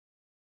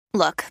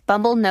Look,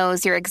 Bumble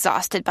knows you're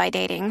exhausted by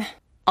dating.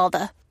 All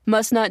the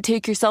must not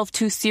take yourself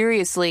too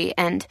seriously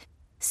and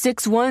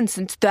 6'1"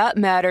 since that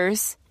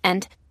matters.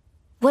 And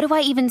what do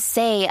I even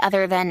say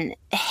other than,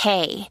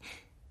 hey?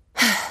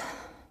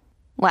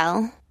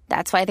 Well,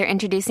 that's why they're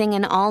introducing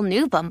an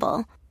all-new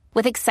Bumble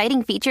with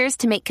exciting features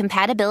to make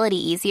compatibility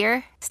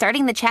easier,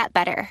 starting the chat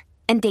better,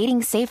 and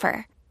dating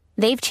safer.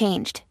 They've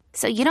changed,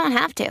 so you don't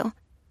have to.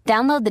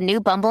 Download the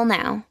new Bumble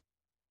now.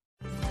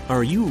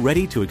 Are you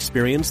ready to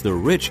experience the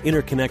rich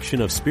interconnection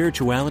of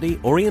spirituality,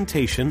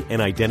 orientation, and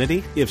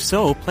identity? If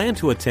so, plan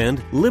to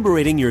attend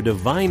Liberating Your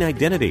Divine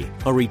Identity,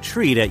 a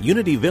retreat at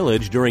Unity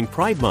Village during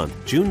Pride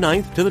Month, June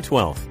 9th to the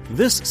 12th.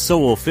 This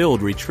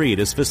soul-filled retreat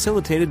is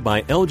facilitated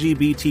by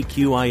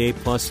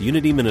LGBTQIA+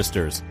 Unity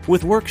ministers,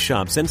 with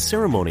workshops and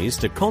ceremonies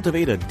to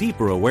cultivate a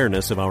deeper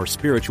awareness of our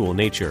spiritual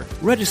nature.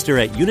 Register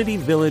at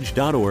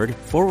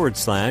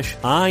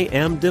unityvillage.org/I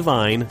Am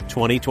Divine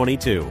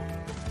 2022.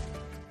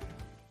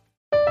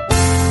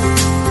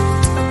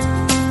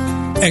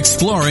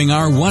 Exploring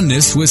our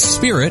oneness with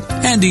Spirit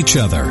and each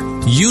other.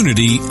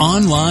 Unity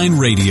Online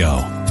Radio.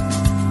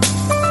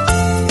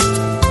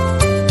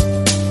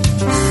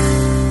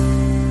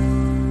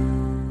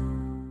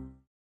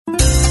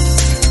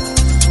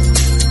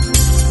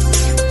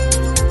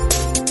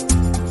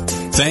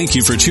 Thank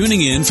you for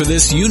tuning in for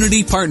this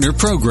Unity Partner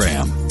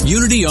Program.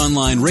 Unity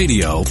Online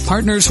Radio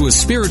partners with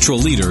spiritual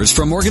leaders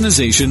from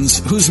organizations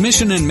whose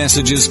mission and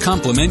messages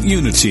complement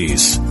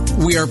Unity's.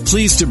 We are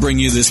pleased to bring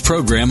you this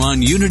program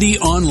on Unity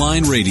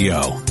Online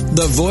Radio,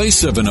 the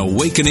voice of an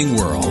awakening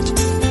world.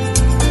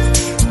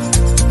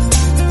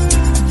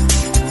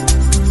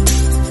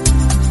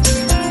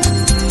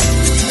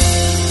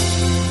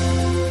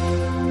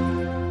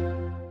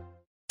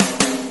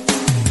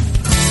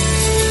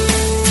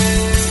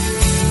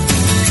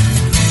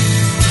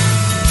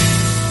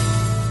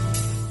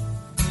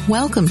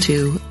 Welcome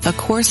to A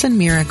Course in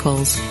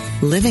Miracles,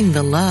 Living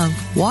the Love,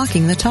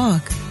 Walking the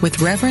Talk,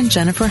 with Reverend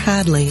Jennifer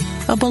Hadley,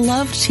 a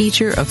beloved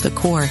teacher of the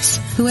Course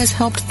who has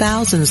helped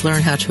thousands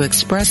learn how to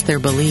express their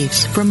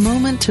beliefs from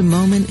moment to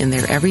moment in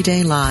their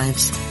everyday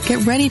lives.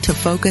 Get ready to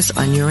focus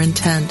on your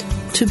intent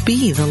to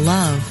be the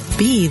love,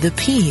 be the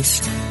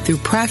peace through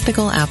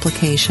practical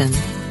application.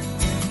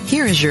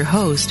 Here is your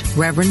host,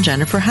 Reverend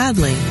Jennifer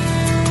Hadley.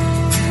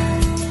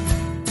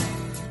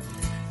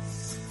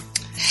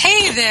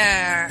 Hey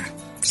there!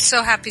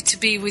 So happy to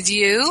be with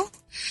you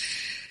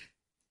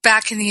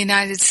back in the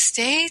United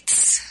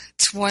States.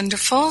 It's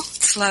wonderful.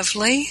 It's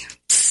lovely.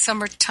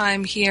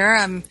 Summertime here.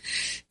 I'm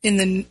in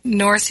the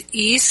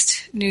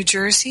Northeast, New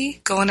Jersey,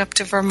 going up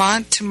to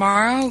Vermont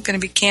tomorrow. Going to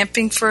be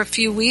camping for a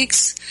few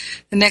weeks.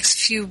 The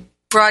next few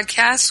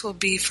broadcasts will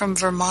be from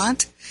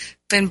Vermont.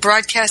 Been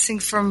broadcasting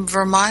from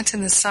Vermont in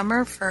the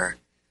summer for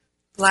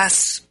the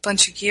last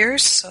bunch of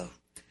years, so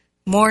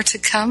more to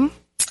come.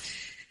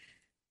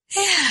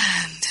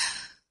 And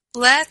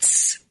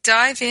let's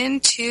dive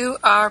into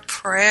our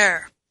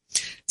prayer.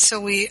 So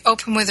we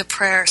open with a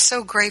prayer.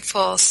 So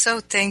grateful, so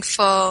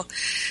thankful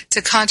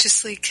to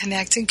consciously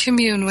connect and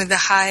commune with the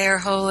higher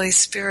Holy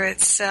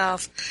Spirit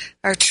self.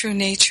 Our true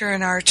nature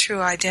and our true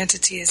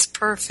identity is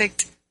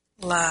perfect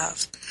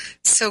love.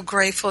 So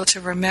grateful to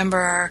remember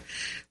our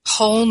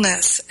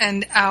wholeness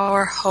and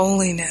our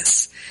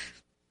holiness.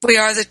 We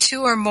are the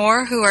two or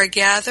more who are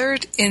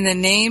gathered in the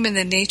name and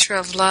the nature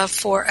of love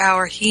for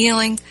our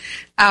healing,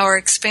 our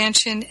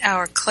expansion,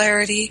 our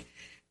clarity,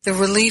 the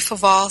relief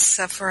of all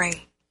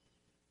suffering.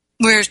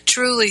 We're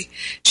truly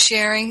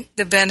sharing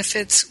the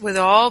benefits with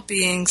all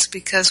beings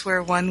because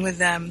we're one with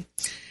them.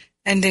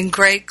 And in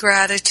great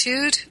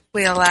gratitude,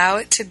 we allow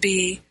it to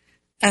be,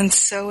 and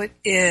so it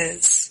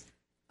is.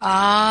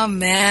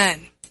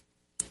 Amen.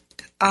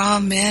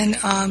 Amen,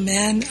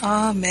 amen,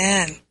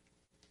 amen.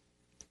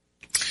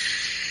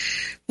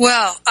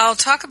 Well, I'll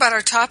talk about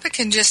our topic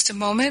in just a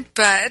moment,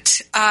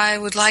 but I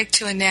would like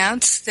to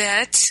announce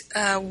that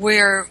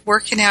we're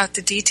working out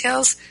the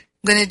details.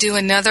 I'm going to do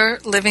another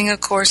Living A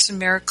Course in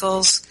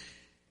Miracles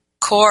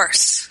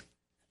course.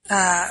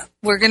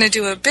 We're going to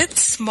do a bit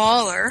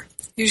smaller.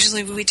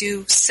 Usually we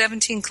do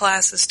 17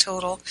 classes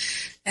total,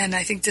 and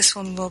I think this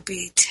one will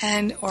be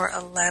 10 or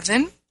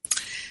 11.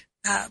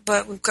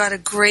 But we've got a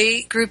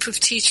great group of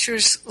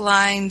teachers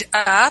lined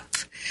up,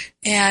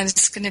 and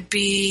it's going to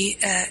be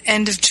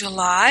end of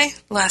July,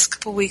 last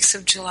couple weeks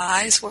of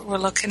July is what we're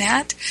looking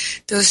at.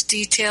 Those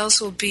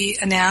details will be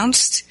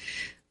announced,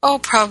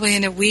 probably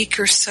in a week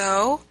or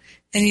so,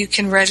 and you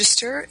can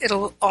register.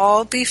 It'll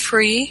all be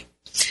free,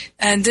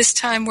 and this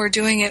time we're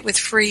doing it with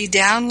free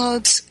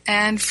downloads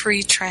and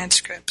free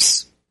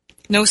transcripts.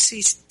 No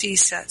CD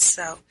sets,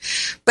 though.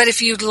 But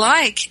if you'd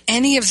like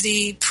any of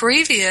the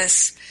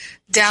previous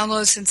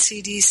downloads and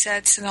CD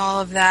sets and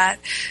all of that,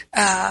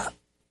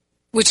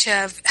 which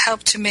have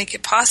helped to make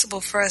it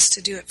possible for us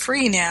to do it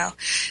free now,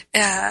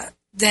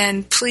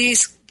 then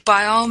please,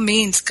 by all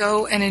means,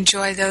 go and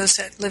enjoy those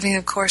at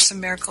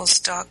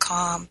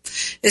livingacourseofmiracles.com.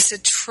 It's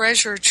a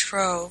treasure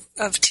trove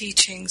of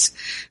teachings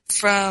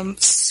from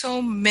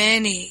so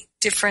many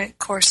different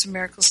Course in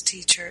Miracles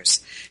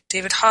teachers: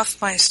 David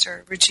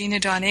Hoffmeister, Regina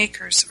Dawn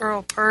Akers,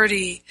 Earl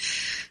Purdy,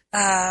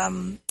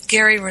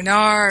 Gary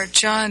Renard,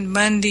 John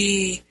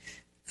Mundy,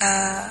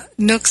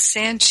 Nook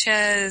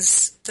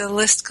Sanchez. The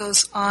list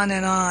goes on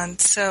and on.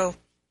 So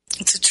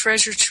it's a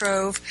treasure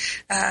trove,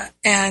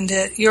 and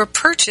your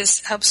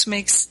purchase helps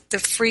make the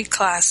free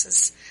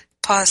classes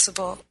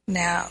possible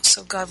now.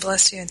 So God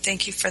bless you, and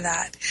thank you for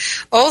that.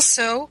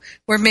 Also,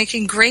 we're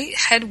making great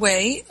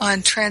headway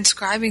on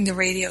transcribing the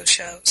radio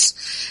shows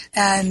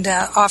and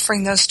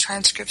offering those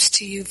transcripts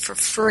to you for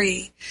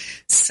free.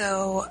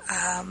 So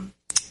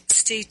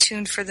stay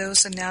tuned for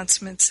those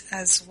announcements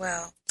as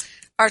well.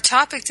 Our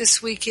topic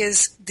this week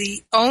is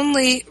the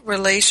only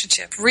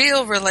relationship,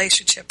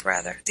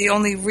 the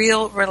only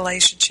real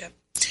relationship,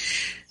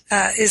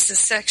 is the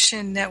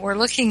section that we're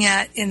looking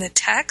at in the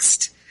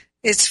text.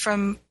 It's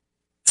from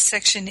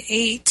Section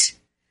 8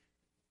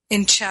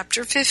 in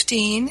Chapter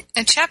 15,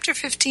 and Chapter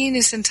 15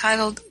 is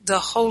entitled The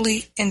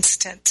Holy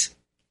Instant.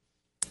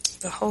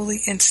 The Holy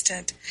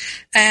Instant.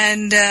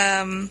 And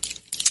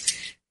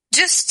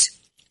just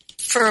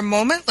for a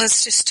moment,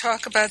 let's just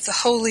talk about the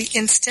Holy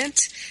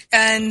Instant.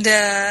 And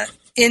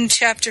in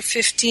Chapter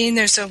 15,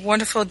 there's a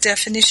wonderful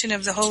definition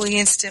of the Holy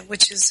Instant,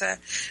 which is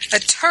a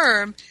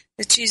term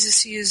that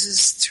Jesus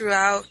uses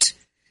throughout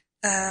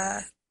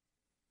the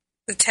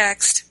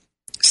text.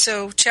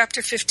 So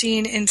Chapter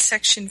 15 in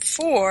Section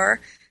 4,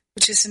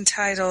 which is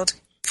entitled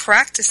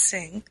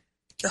Practicing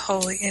the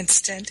Holy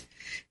Instant,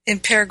 in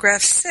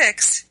paragraph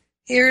 6,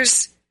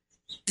 here's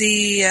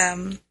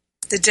the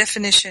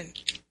definition.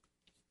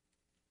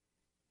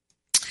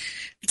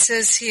 It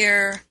says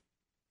here,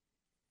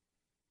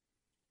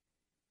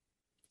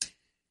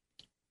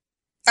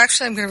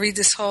 actually I'm going to read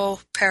this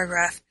whole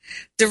paragraph.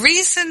 The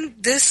reason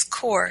this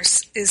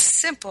course is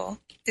simple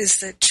is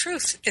that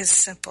truth is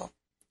simple.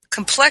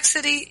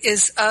 Complexity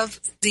is of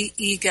the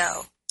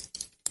ego.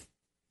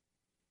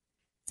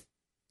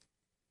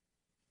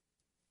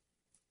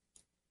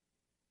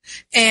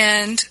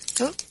 And,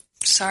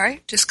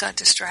 just got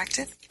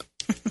distracted.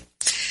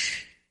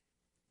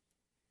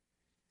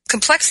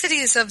 Complexity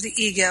is of the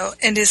ego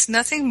and is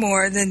nothing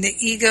more than the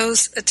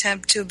ego's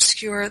attempt to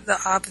obscure the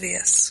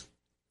obvious.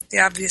 The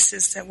obvious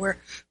is that we're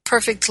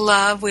perfect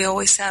love, we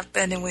always have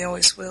been, and we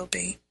always will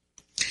be.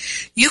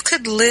 You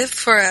could live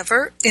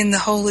forever in the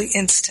holy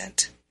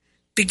instant,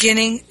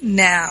 beginning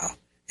now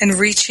and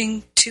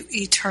reaching to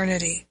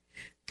eternity,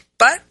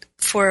 but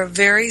for a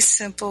very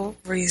simple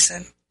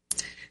reason.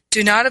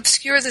 Do not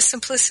obscure the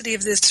simplicity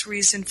of this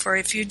reason, for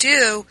if you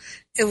do,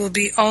 it will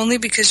be only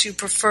because you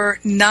prefer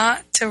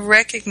not to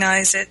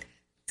recognize it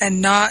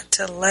and not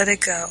to let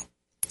it go.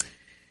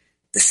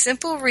 The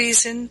simple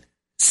reason,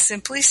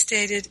 simply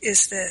stated,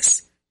 is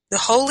this: the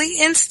holy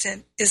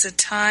instant is a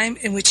time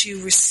in which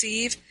you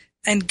receive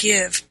and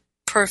give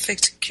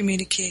perfect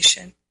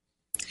communication.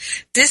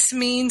 This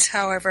means,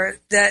 however,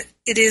 that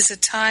it is a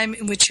time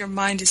in which your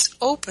mind is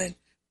open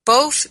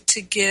both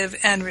to give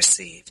and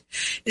receive.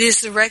 It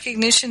is the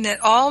recognition that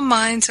all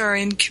minds are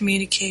in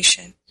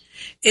communication.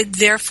 It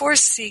therefore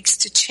seeks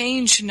to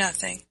change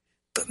nothing,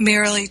 but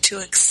merely to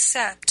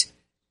accept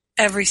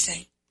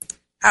everything.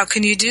 How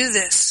can you do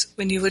this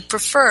when you would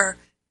prefer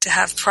to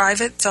have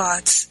private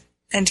thoughts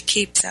and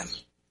keep them?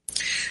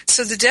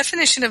 So the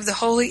definition of the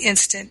holy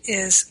instant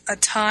is a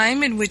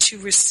time in which you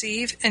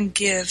receive and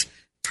give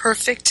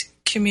perfect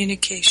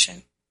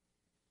communication.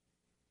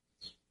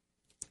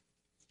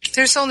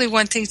 There's only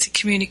one thing to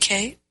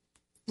communicate: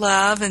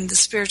 love and the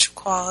spiritual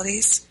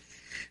qualities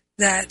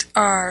that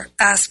are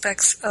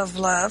aspects of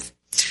love.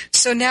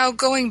 So now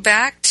going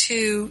back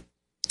to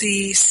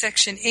the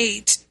Section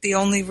 8, the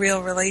only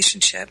real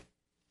relationship,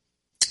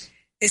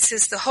 it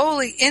says the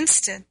holy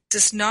instant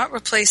does not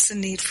replace the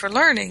need for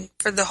learning,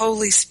 for the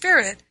Holy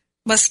Spirit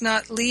must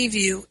not leave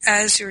you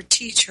as your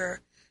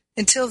teacher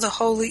until the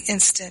holy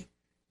instant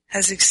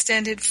has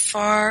extended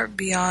far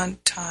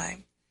beyond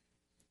time.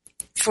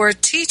 For a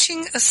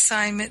teaching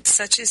assignment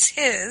such as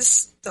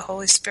his, the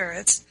Holy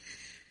Spirit's,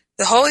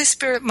 the Holy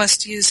Spirit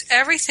must use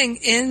everything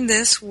in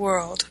this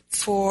world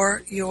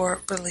for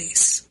your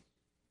release.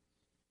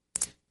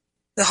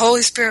 The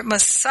Holy Spirit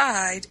must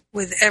side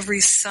with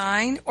every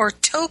sign or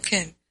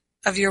token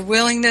of your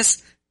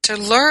willingness to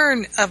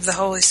learn of the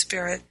Holy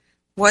Spirit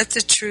what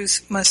the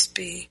truth must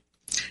be.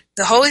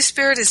 The Holy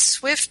Spirit is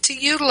swift to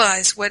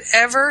utilize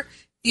whatever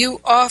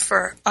you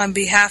offer on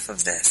behalf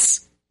of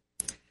this.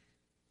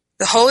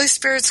 The Holy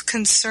Spirit's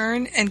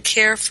concern and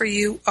care for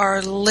you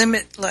are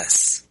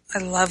limitless. I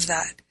love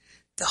that.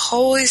 The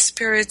Holy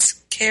Spirit's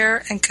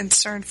care and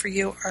concern for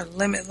you are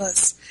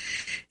limitless.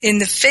 In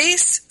the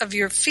face of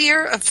your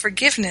fear of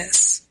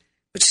forgiveness,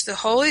 which the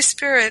Holy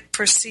Spirit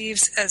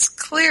perceives as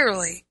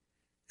clearly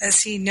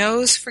as he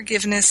knows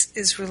forgiveness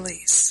is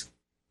release,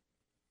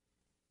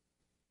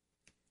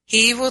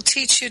 he will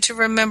teach you to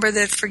remember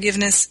that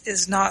forgiveness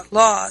is not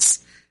loss,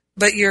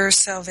 but your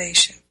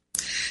salvation.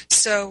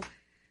 So,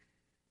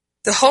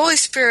 the Holy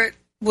Spirit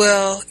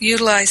will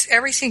utilize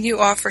everything you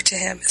offer to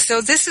him.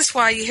 So this is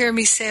why you hear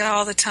me say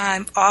all the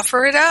time,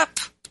 offer it up.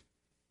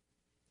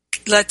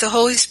 Let the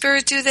Holy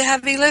Spirit do the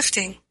heavy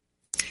lifting.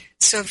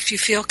 So if you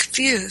feel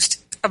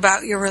confused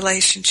about your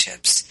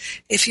relationships,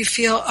 if you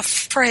feel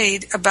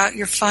afraid about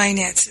your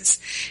finances,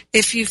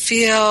 if you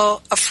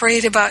feel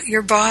afraid about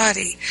your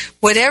body,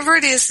 whatever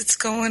it is that's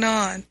going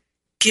on,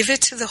 give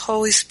it to the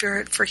Holy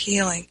Spirit for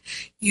healing.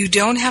 You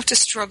don't have to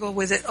struggle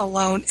with it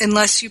alone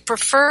unless you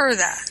prefer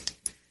that.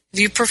 If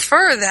you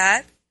prefer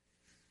that,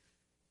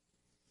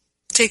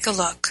 take a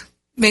look.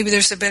 Maybe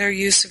there's a better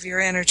use of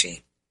your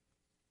energy.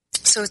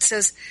 So it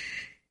says,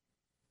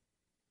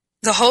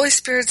 the Holy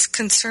Spirit's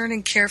concern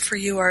and care for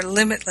you are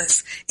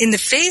limitless in the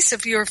face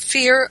of your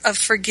fear of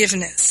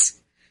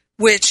forgiveness,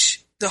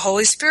 which the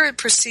Holy Spirit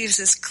perceives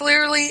as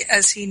clearly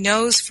as he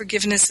knows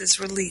forgiveness is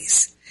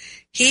release.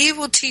 He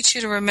will teach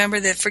you to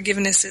remember that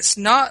forgiveness is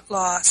not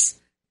loss,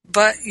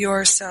 but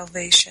your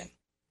salvation.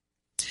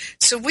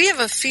 So we have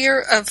a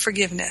fear of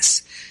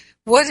forgiveness.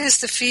 What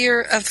is the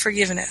fear of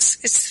forgiveness?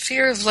 It's the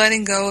fear of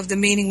letting go of the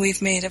meaning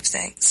we've made of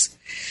things.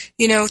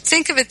 You know,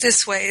 think of it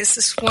this way. This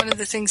is one of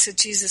the things that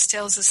Jesus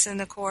tells us in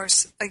the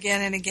Course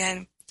again and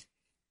again.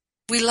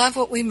 We love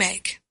what we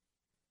make.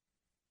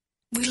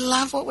 We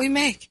love what we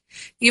make.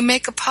 You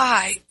make a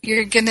pie,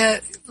 you're going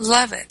to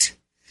love it.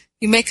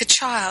 You make a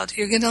child,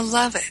 you're going to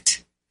love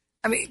it.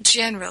 I mean,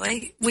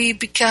 generally, we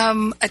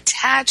become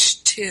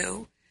attached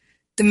to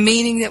the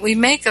meaning that we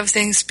make of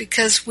things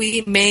because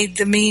we made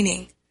the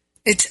meaning.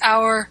 It's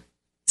our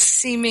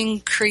seeming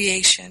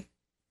creation,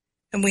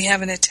 and we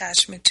have an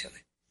attachment to it.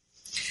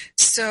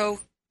 So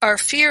our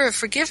fear of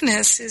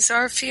forgiveness is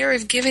our fear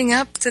of giving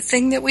up the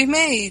thing that we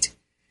made.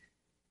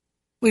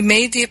 We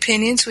made the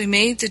opinions, we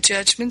made the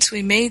judgments,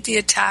 we made the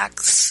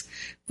attacks,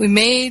 we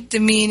made the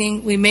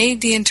meaning, we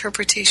made the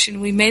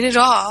interpretation, we made it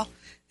all,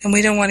 and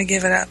we don't want to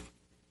give it up.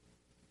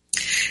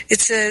 It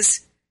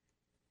says,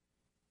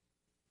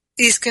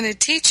 he's going to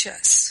teach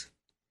us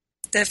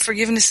that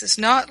forgiveness is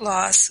not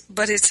loss,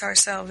 but it's our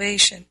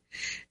salvation.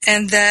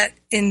 And that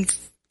in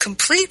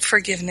complete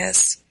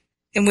forgiveness,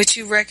 in which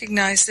you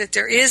recognize that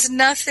there is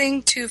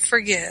nothing to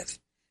forgive,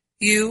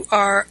 you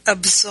are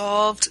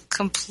absolved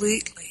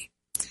completely.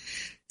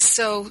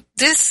 So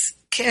this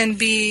can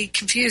be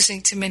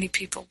confusing to many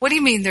people. What do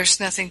you mean there's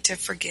nothing to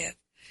forgive?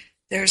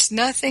 There's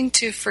nothing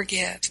to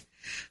forgive.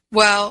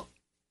 Well,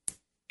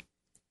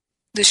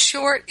 the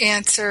short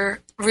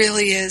answer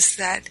really is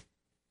that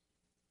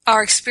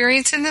our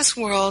experience in this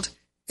world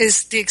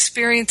is the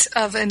experience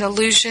of an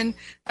illusion,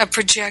 a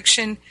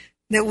projection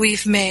that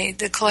we've made,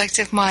 the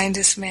collective mind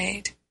has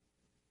made.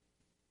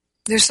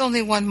 There's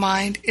only one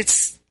mind.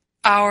 It's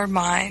our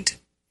mind.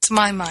 It's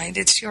my mind.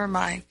 It's your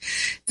mind.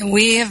 And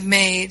we have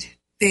made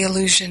the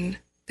illusion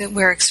that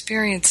we're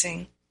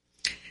experiencing.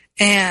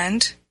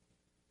 And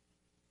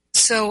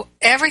so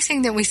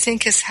everything that we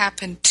think has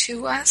happened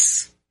to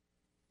us,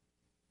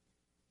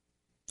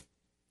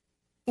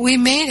 we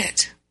made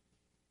it.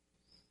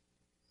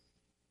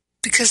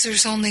 Because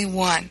there's only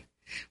one.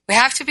 We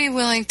have to be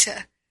willing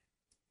to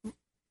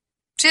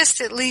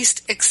just at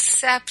least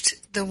accept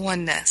the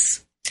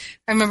oneness.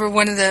 I remember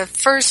one of the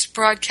first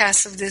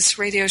broadcasts of this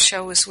radio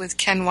show was with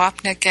Ken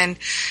Wapnick, and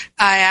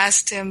I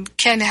asked him,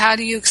 Ken, how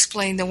do you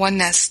explain the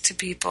oneness to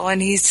people?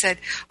 And he said,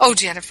 oh,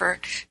 Jennifer,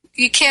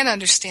 you can't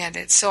understand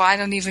it, so I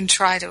don't even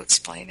try to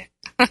explain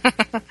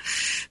it.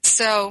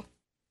 So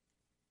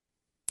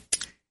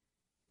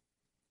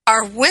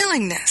our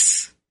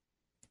willingness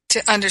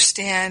to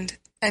understand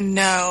and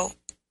know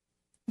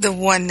the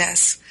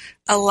oneness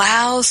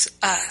allows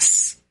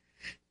us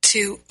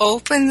to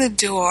open the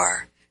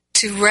door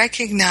to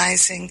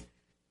recognizing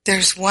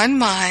there's one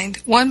mind,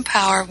 one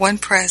power, one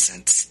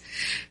presence,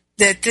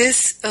 that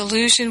this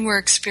illusion we're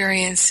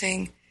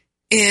experiencing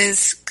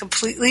is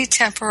completely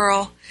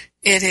temporal,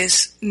 it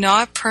is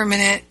not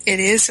permanent, it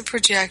is a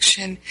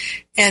projection,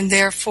 and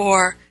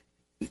therefore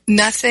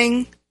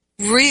nothing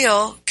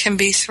real can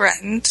be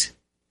threatened,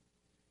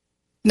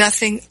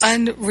 nothing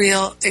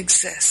unreal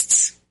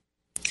exists.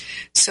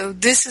 So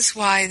this is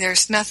why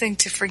there's nothing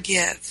to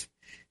forgive,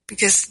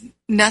 because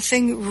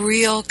nothing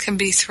real can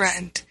be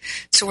threatened.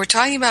 So we're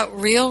talking about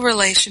real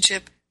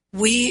relationship.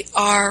 We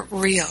are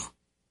real.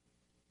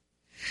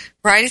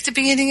 Right at the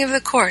beginning of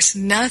the Course,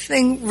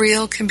 nothing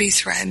real can be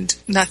threatened.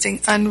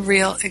 Nothing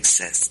unreal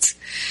exists.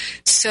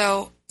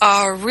 So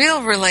our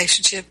real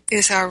relationship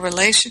is our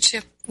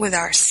relationship with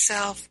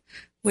ourself,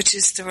 which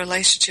is the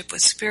relationship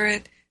with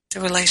Spirit, the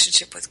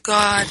relationship with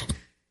God,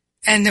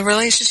 and the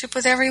relationship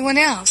with everyone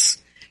else.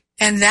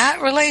 And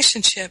that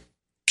relationship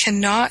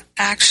cannot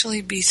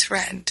actually be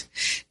threatened.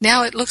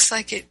 Now it looks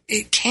like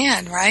it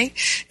can, right?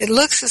 It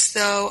looks as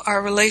though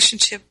our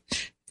relationship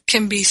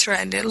can be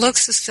threatened. It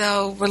looks as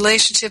though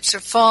relationships are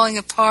falling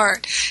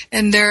apart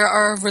and there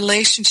are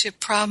relationship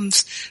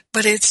problems,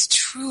 but it's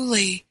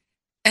truly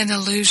an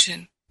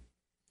illusion.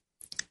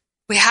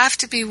 We have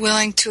to be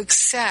willing to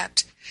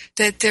accept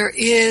that there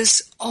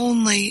is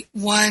only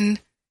one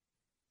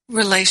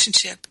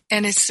relationship,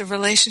 and it's the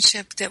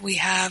relationship that we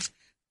have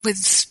with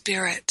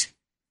Spirit.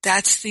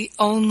 That's the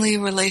only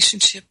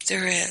relationship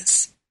there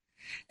is.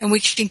 And we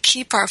can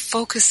keep our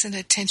focus and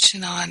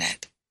attention on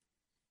it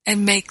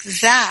and make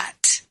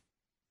that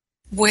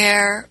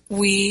where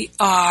we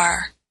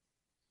are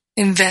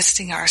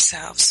investing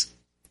ourselves.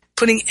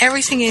 Putting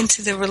everything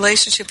into the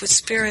relationship with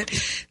Spirit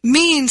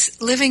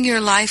means living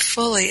your life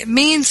fully. It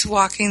means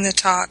walking the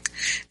talk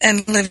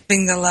and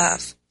living the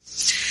love.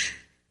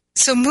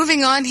 So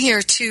moving on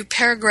here to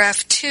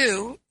paragraph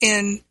 2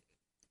 in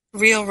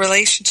real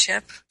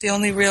relationship, the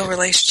only real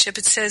relationship,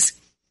 it says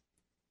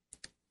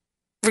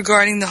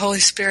regarding the Holy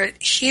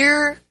Spirit,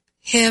 hear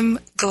him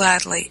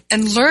gladly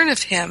and learn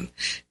of him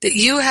that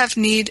you have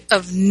need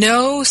of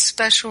no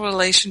special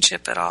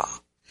relationship at all.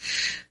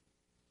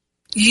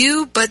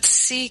 You but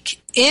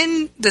seek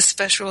in the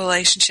special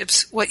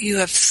relationships what you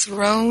have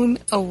thrown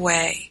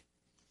away.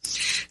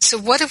 So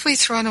what have we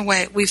thrown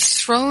away? We've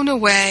thrown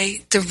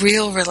away the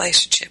real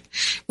relationship.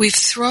 We've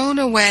thrown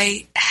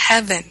away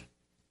heaven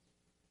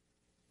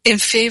in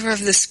favor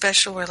of the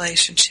special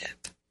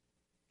relationship.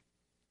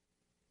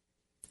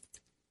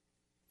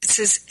 It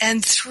says,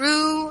 and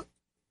through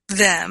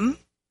them,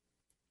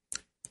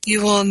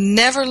 you will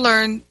never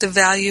learn the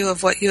value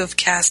of what you have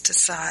cast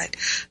aside,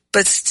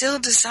 but still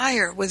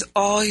desire with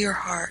all your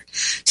heart.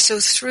 So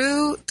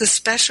through the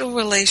special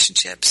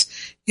relationships,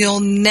 you'll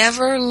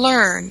never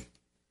learn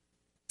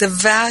the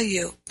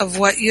value of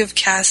what you have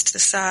cast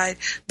aside,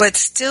 but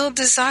still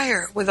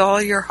desire with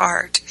all your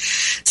heart.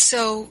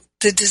 So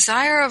the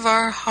desire of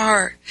our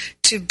heart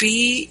to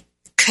be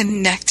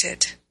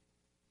connected,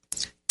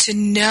 to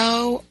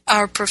know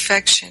our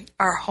perfection,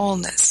 our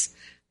wholeness,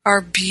 our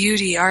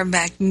beauty, our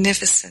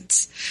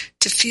magnificence,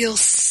 to feel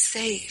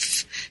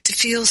safe, to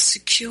feel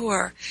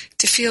secure,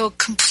 to feel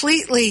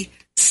completely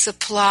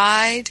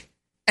supplied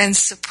and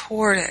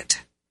supported,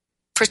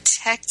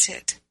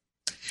 protected.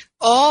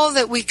 All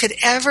that we could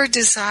ever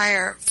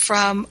desire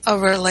from a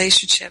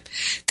relationship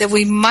that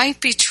we might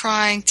be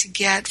trying to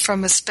get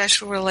from a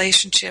special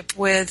relationship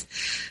with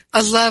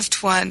a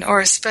loved one or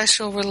a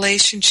special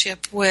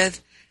relationship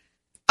with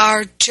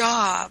our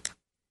job,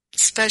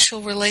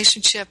 special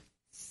relationship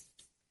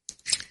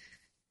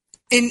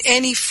in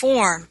any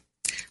form.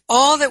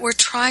 All that we're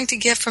trying to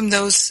get from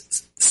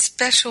those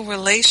special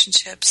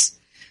relationships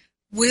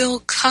will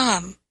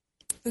come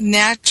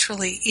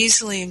naturally,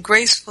 easily, and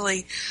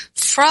gracefully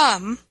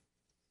from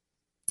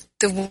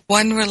the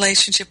one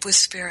relationship with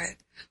Spirit.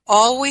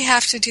 All we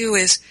have to do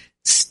is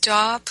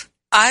stop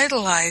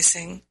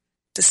idolizing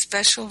the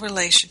special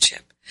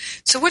relationship.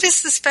 So what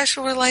is the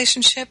special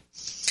relationship?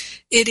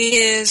 It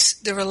is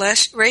the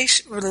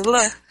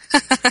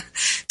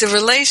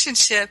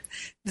relationship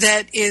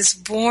that is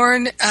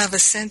born of a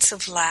sense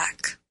of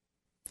lack.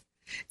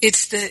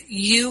 It's the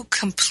you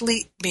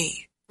complete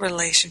me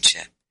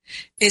relationship.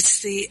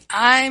 It's the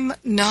I'm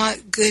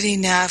not good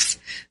enough,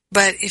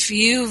 but if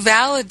you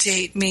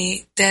validate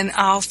me, then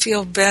I'll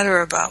feel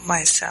better about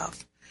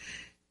myself.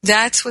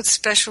 That's what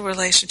special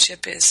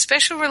relationship is.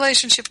 Special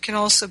relationship can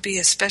also be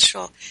a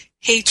special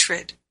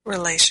hatred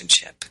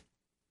relationship.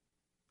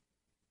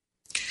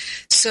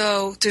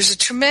 So there's a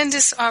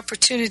tremendous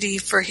opportunity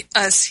for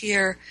us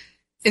here.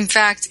 In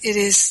fact, it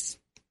is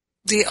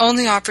the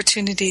only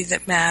opportunity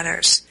that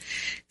matters.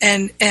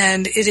 And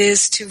it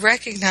is to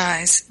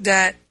recognize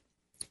that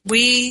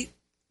we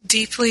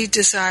deeply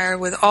desire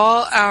with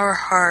all our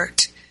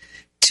heart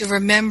to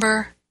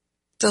remember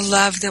the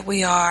love that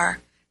we are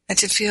and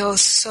to feel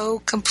so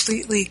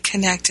completely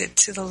connected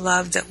to the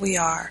love that we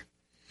are.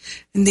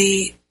 And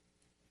the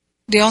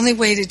only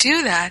way to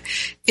do that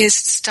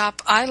is to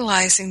stop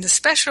idolizing the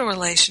special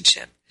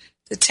relationship,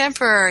 the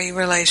temporary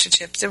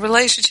relationship, the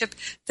relationship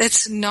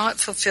that's not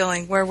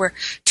fulfilling, where we're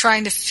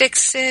trying to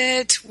fix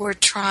it, we're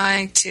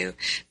trying to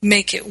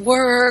make it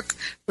work,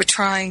 we're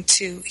trying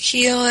to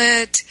heal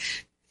it.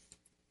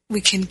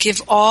 We can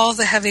give all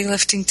the heavy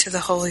lifting to the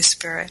Holy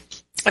Spirit.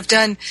 I've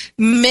done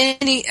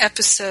many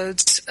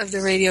episodes of the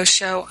radio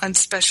show on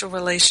special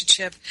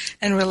relationship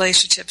and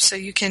relationships, so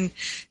you can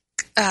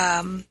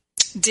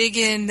dig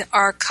in the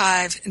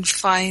archive and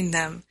find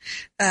them.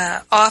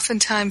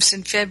 Oftentimes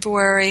in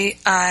February,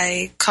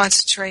 I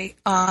concentrate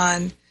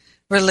on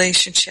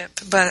relationship,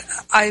 but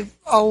I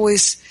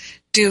always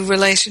do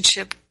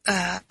relationship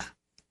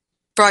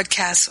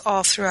broadcasts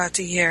all throughout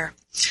the year.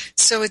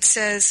 So it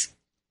says,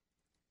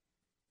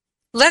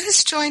 let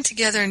us join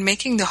together in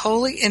making the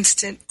holy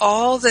instant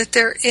all that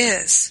there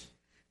is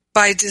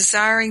by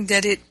desiring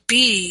that it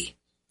be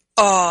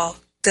all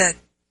that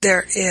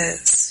there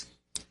is.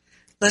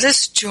 Let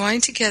us join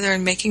together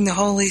in making the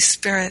Holy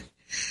Spirit,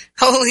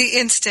 holy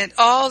instant,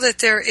 all that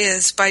there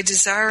is by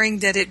desiring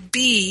that it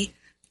be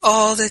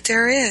all that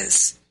there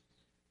is.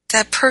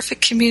 That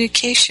perfect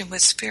communication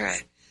with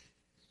Spirit.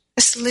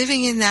 Just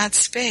living in that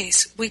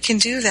space, we can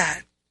do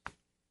that.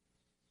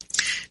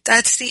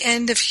 That's the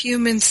end of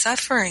human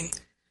suffering.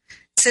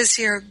 It says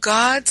here,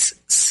 God's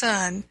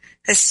Son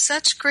has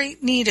such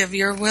great need of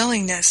your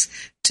willingness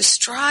to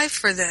strive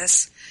for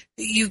this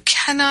that you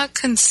cannot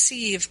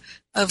conceive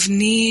of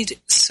need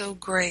so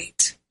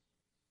great.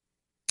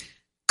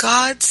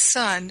 God's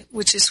Son,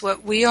 which is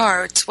what we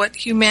are, it's what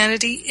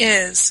humanity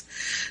is,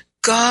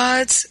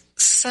 God's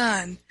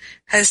Son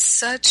has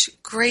such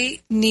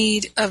great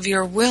need of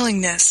your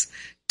willingness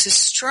to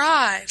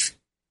strive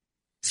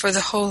for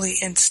the holy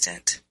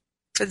instant,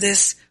 for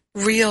this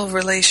real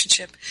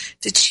relationship,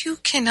 that you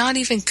cannot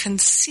even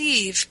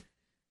conceive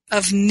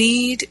of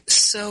need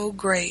so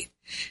great.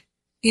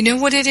 You know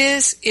what it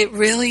is? It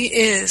really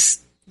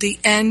is the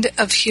end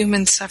of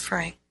human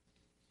suffering.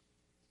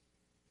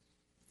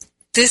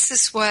 This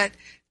is what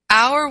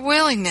our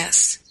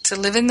willingness to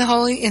live in the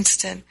holy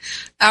instant,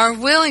 our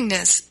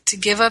willingness to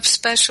give up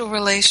special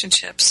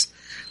relationships,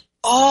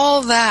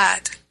 all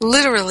that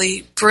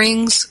literally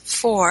brings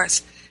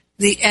forth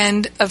the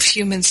end of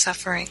human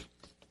suffering.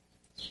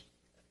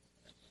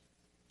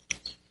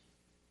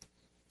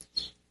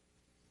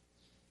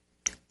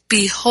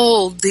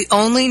 Behold, the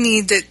only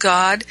need that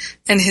God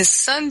and His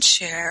Son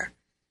share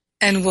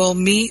and will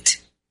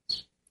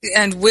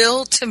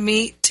to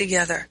meet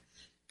together.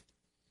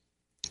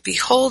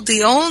 Behold,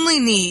 the only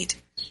need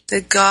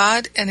that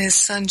God and His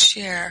Son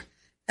share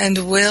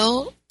and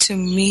will to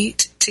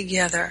meet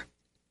together.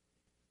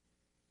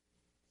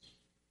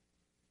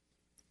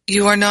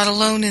 You are not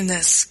alone in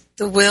this.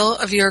 The will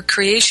of your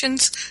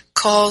creations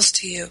calls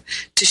to you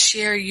to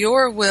share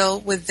your will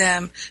with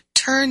them.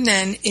 Turn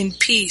then in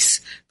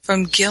peace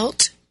from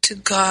guilt to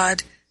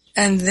God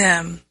and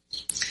them.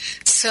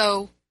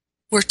 So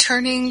we're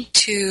turning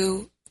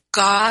to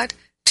God,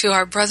 to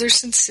our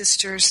brothers and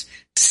sisters,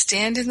 to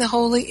stand in the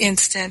holy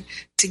instant,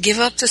 to give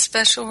up the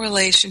special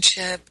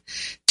relationship,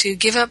 to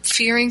give up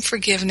fearing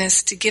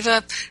forgiveness, to give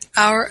up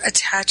our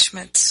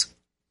attachments.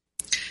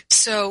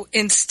 So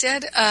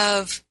instead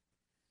of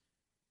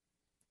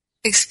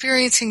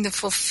experiencing the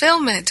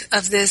fulfillment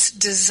of this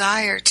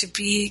desire to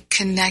be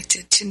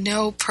connected, to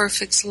know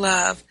perfect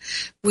love,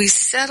 we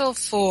settle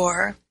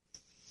for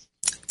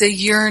the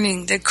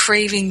yearning, the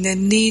craving, the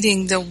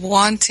needing, the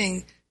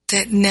wanting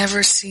that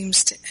never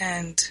seems to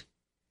end.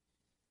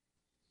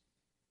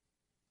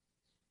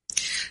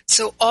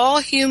 So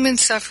all human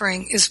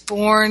suffering is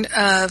born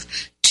of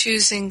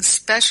choosing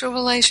special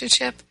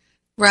relationship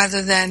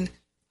rather than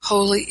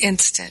holy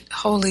instant,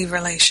 holy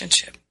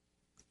relationship.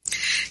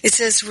 It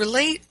says,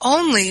 relate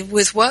only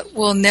with what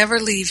will never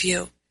leave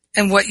you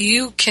and what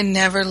you can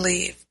never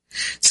leave.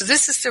 So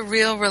this is the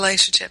real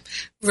relationship.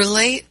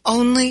 Relate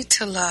only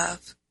to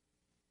love.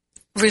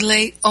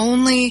 Relate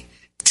only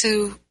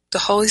to the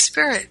Holy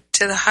Spirit,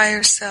 to the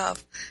higher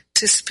self,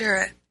 to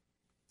Spirit.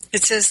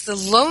 It says the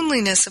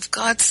loneliness of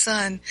God's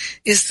Son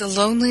is the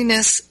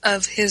loneliness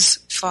of His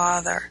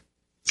Father.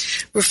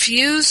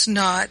 Refuse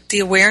not the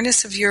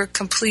awareness of your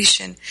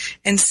completion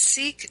and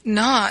seek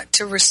not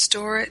to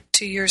restore it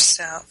to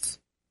yourself.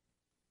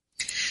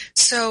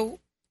 So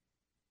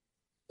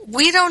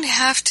we don't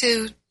have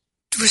to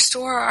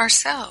restore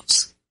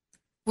ourselves.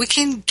 We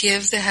can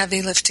give the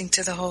heavy lifting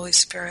to the Holy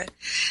Spirit.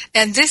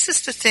 And this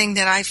is the thing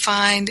that I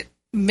find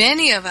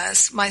many of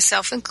us,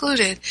 myself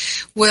included,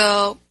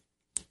 will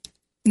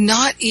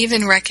not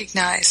even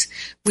recognize.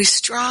 We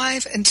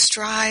strive and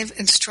strive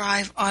and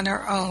strive on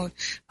our own.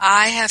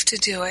 I have to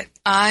do it.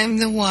 I'm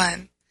the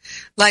one.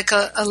 Like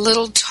a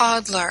little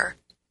toddler.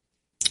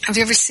 Have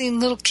you ever seen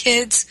little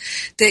kids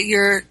that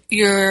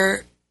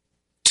you're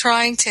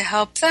trying to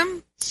help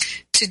them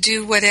to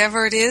do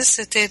whatever it is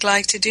that they'd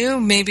like to do?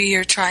 Maybe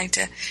you're trying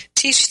to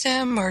teach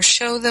them or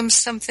show them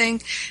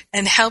something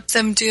and help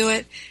them do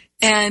it,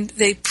 and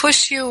they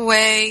push you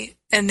away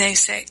and they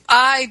say,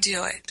 I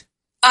do it.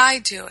 I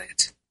do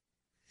it.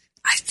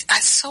 I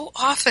so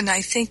often,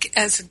 I think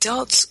as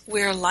adults,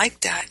 we're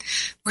like that.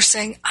 We're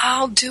saying,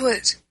 I'll do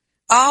it.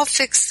 I'll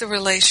fix the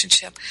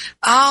relationship.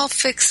 I'll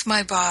fix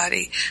my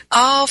body.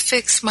 I'll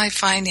fix my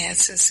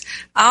finances.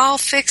 I'll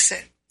fix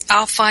it.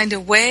 I'll find a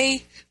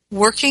way,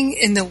 working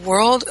in the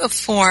world of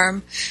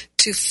form,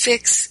 to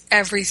fix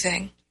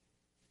everything.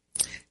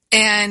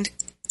 And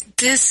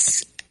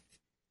this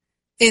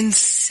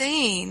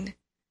insane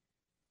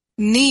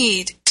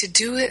need to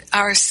do it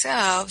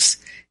ourselves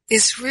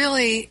is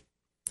really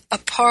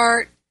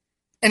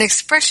an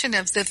expression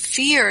of the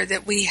fear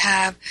that we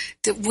have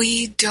that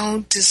we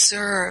don't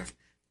deserve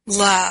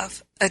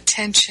love,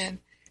 attention,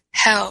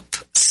 help,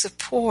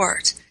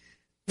 support,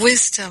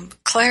 wisdom,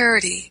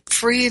 clarity,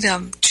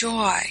 freedom,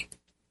 joy.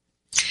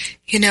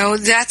 You know,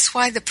 that's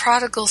why the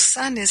prodigal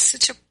son is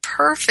such a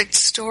perfect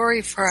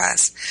story for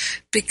us,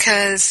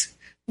 because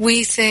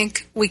we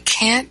think we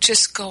can't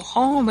just go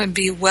home and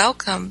be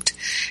welcomed,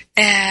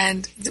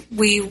 and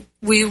we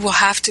will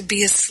have to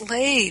be a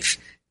slave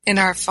in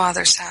our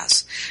Father's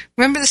house.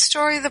 Remember the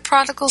story of the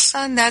prodigal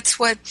son? That's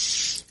what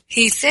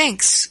he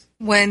thinks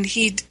when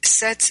he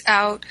sets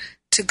out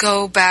to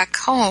go back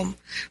home,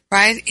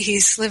 right?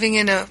 He's living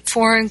in a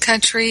foreign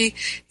country,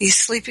 he's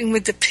sleeping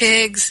with the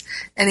pigs,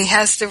 and he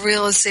has the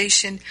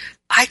realization,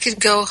 I could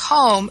go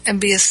home and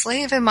be a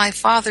slave in my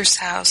Father's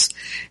house,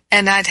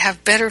 and I'd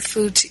have better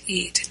food to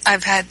eat.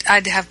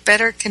 I'd have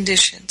better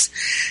conditions.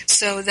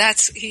 So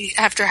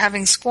after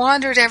having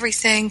squandered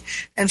everything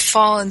and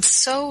fallen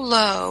so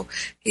low,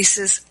 he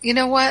says, you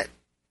know what?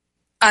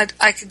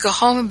 I could go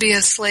home and be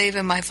a slave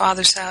in my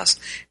Father's house,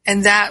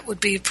 and that would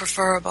be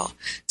preferable.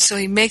 So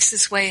he makes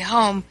his way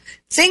home,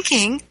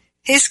 thinking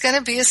He's going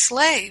to be a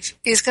slave.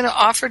 He's going to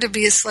offer to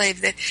be a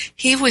slave, that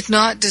he would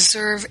not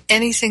deserve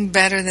anything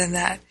better than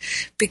that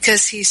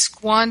because he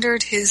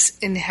squandered his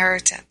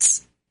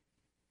inheritance.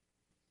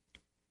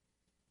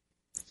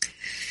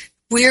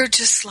 We're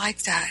just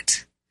like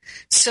that.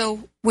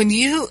 So when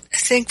you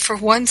think for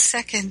 1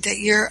 second that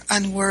you're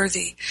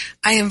unworthy,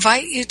 I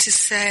invite you to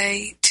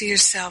say to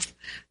yourself,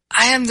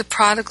 I am the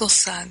prodigal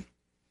son.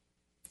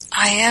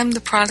 I am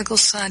the prodigal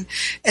son,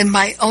 and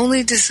my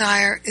only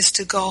desire is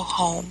to go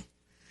home.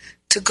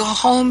 To go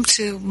home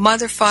to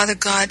Mother, Father,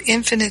 God,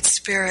 Infinite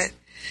Spirit,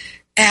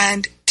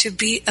 and to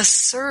be a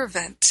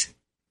servant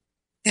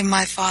in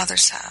my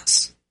Father's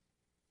house.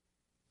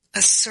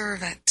 A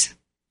servant.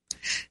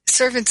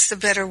 Servant's the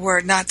better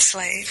word, not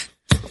slave.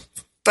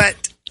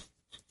 But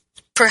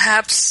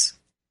perhaps,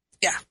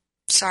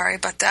 sorry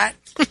about that.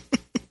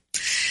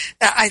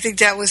 I think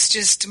that was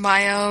just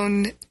my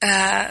own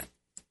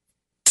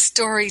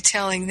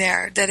storytelling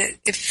there, that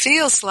it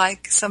feels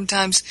like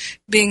sometimes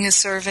being a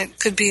servant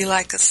could be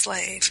like a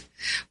slave,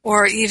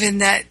 or even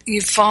that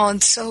you've fallen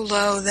so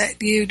low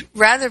that you'd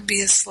rather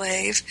be a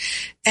slave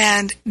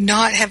and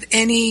not have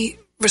any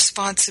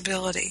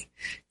responsibility.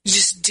 You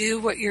just do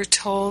what you're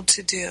told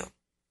to do.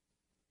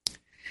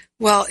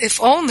 Well,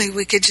 if only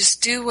we could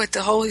just do what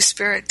the Holy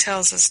Spirit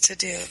tells us to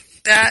do.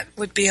 That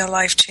would be a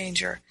life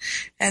changer.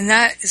 And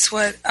that is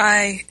what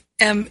I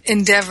am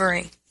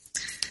endeavoring.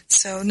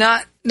 So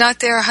not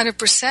there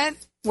 100%,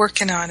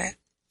 working on it.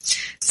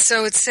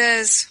 So it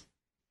says,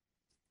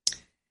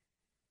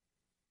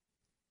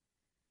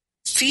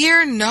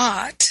 fear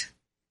not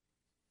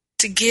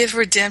to give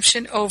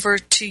redemption over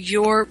to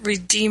your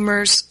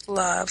Redeemer's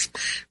love.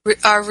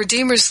 Our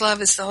Redeemer's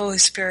love is the Holy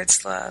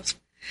Spirit's love.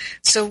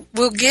 So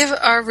we'll give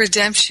our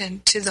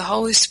redemption to the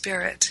Holy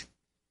Spirit.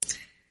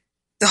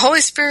 The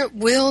Holy Spirit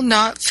will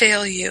not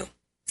fail you,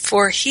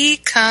 for he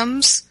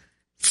comes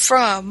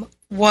from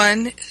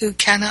one who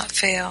cannot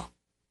fail.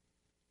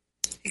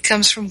 He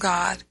comes from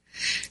God.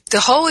 The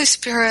Holy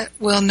Spirit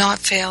will not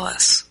fail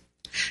us.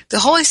 The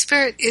Holy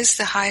Spirit is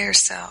the higher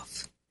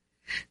self.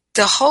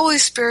 The Holy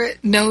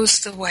Spirit knows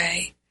the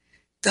way.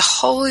 The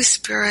Holy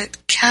Spirit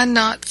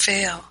cannot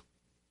fail.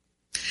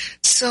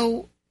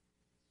 So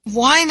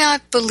why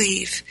not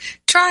believe?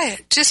 Try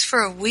it just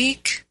for a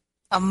week,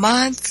 a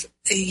month,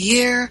 a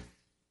year,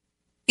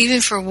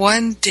 even for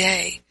one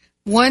day,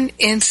 one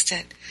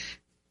instant,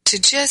 to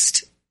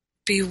just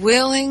be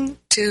willing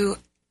to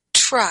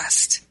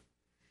trust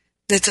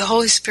that the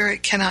Holy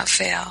Spirit cannot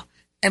fail,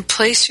 and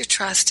place your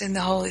trust in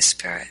the Holy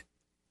Spirit.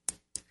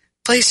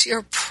 Place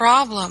your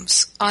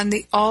problems on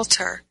the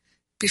altar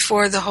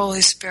before the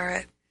Holy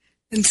Spirit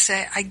and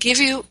say, I give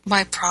you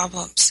my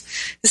problems.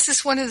 This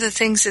is one of the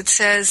things it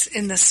says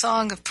in the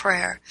Song of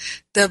Prayer,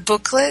 the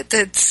booklet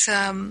that's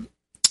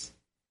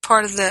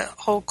part of the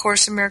whole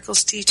Course in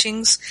Miracles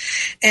teachings.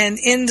 And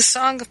in the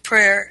Song of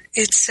Prayer,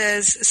 it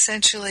says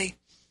essentially,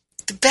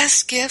 the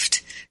best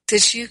gift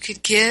that you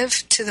could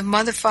give to the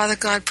Mother, Father,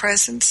 God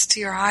presence, to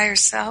your higher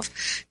self,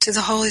 to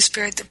the Holy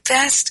Spirit, the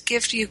best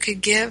gift you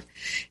could give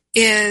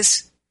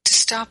is to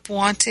stop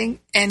wanting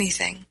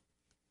anything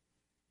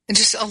and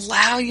just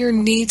allow your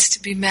needs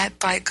to be met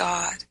by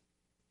God.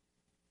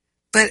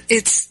 But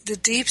it's the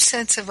deep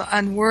sense of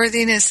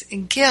unworthiness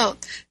and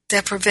guilt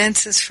that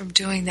prevents us from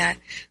doing that.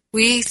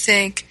 We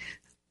think,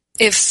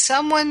 if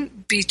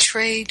someone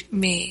betrayed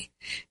me,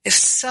 if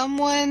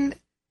someone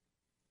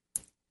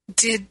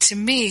did to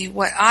me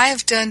what I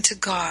have done to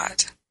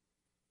God,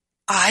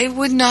 I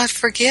would not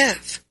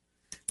forgive.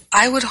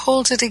 I would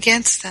hold it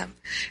against them.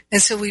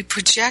 And so we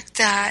project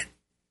that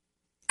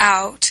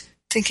out,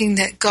 thinking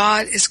that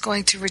God is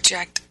going to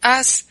reject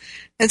us.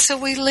 And so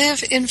we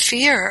live in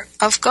fear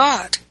of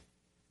God.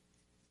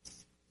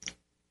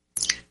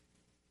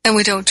 And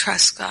we don't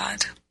trust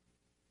God.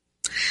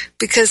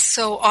 Because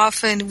so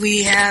often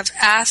we have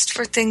asked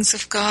for things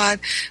of God.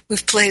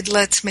 We've played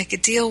let's make a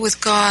deal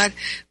with God.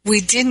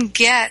 We didn't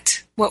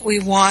get what we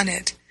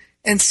wanted.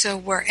 And so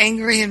we're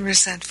angry and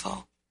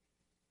resentful.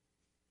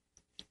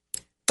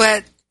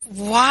 But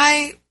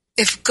why,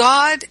 if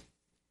the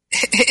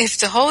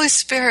Holy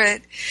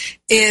Spirit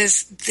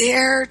is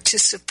there to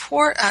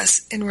support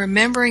us in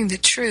remembering the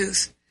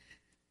truth,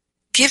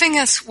 giving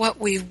us what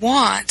we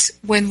want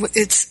when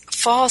it's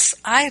false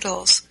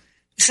idols,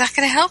 it's not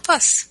going to help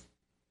us.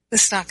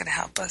 It's not going to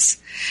help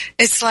us.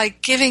 It's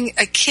like giving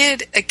a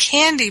kid a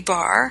candy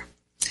bar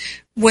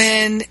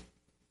when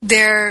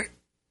they're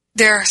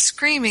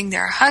screaming,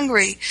 they're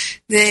hungry,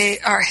 they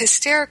are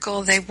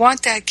hysterical, they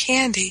want that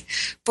candy.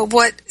 But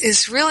what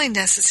is really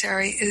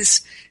necessary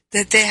is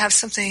that they have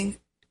something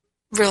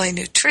really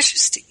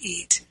nutritious to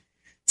eat,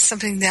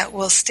 something that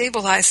will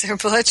stabilize their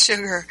blood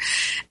sugar.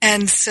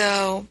 And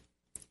so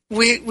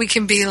we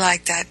can be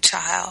like that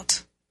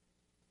child,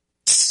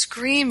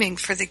 screaming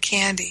for the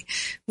candy.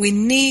 We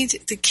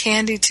need the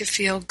candy to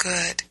feel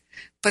good,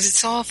 but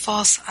it's all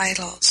false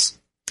idols.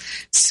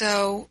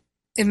 So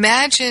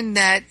imagine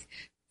that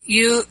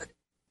you've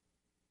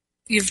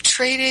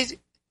traded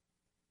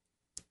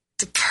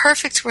the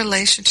perfect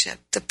relationship,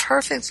 the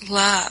perfect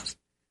love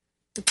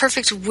the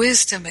perfect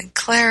wisdom and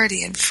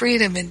clarity and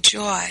freedom and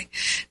joy,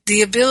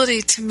 the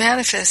ability to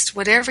manifest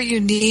whatever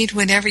you need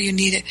whenever you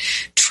need it.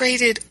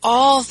 Traded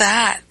all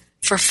that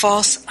for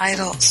false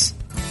idols,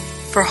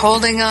 for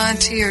holding on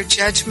to your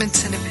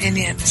judgments and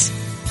opinions.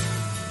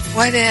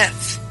 What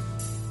if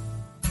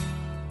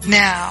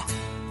now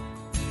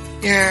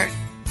you're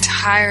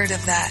tired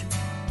of that?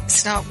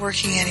 It's not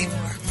working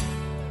anymore.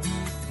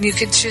 And you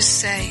could just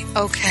say,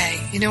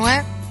 okay, you know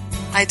what?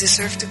 I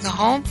deserve to go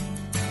home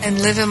and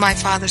live in my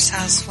Father's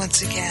house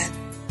once again.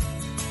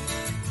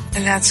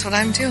 And that's what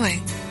I'm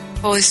doing.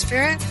 Holy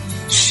Spirit,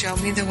 show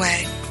me the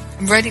way.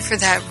 I'm ready for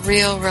that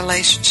real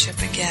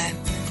relationship again.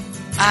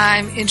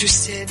 I'm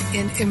interested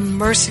in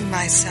immersing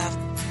myself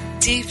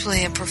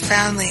deeply and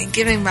profoundly and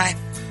giving my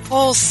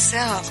whole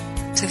self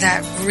to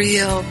that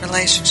real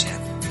relationship.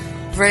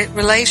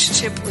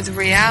 Relationship with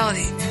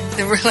reality,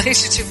 the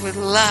relationship with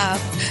love,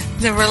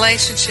 the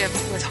relationship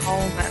with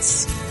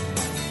wholeness.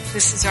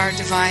 This is our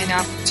divine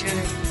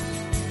opportunity.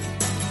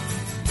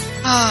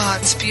 Oh,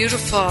 it's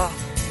beautiful.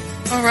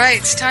 All right,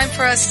 it's time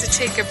for us to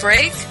take a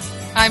break.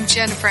 I'm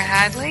Jennifer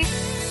Hadley.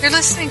 You're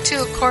listening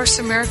to A Course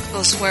in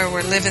Miracles, where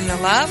we're living the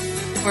love,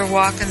 we're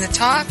walking the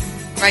talk,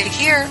 right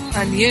here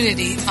on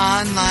Unity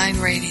Online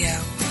Radio.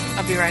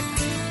 I'll be right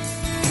back.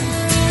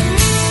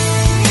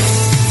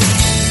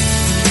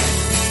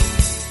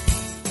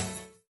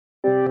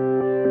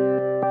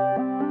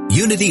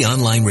 Unity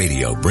Online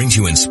Radio brings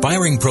you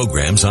inspiring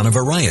programs on a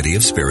variety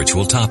of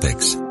spiritual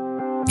topics.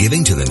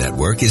 Giving to the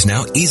network is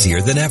now easier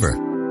than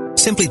ever.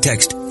 Simply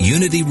text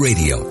Unity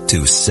Radio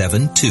to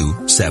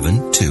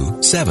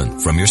 72727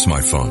 from your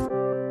smartphone.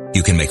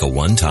 You can make a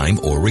one-time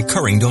or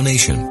recurring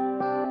donation.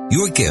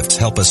 Your gifts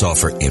help us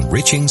offer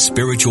enriching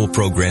spiritual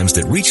programs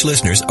that reach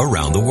listeners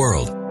around the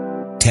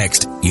world.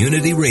 Text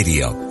Unity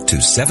Radio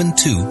to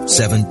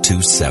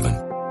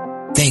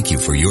 72727. Thank you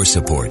for your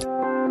support.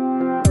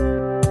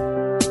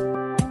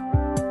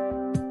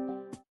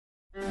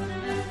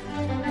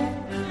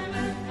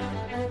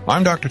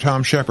 I'm Dr.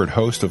 Tom Shepard,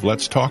 host of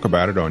Let's Talk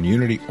About It on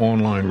Unity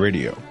Online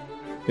Radio.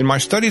 In my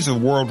studies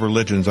of world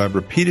religions, I've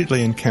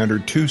repeatedly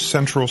encountered two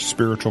central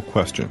spiritual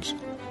questions.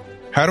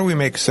 How do we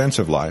make sense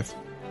of life,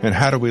 and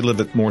how do we live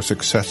it more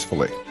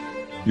successfully?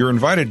 You're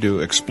invited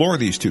to explore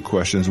these two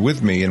questions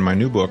with me in my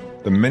new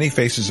book, The Many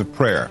Faces of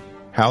Prayer,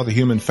 How the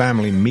Human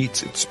Family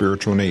Meets Its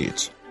Spiritual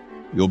Needs.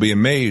 You'll be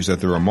amazed at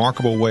the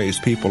remarkable ways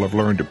people have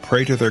learned to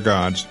pray to their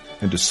gods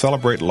and to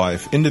celebrate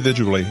life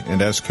individually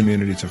and as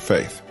communities of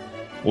faith.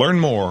 Learn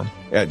more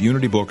at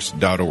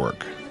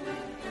unitybooks.org.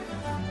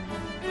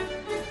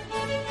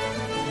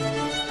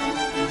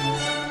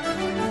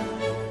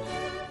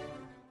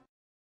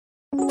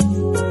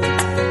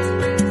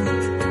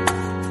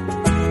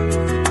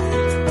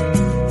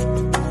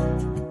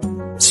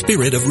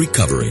 Spirit of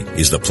Recovery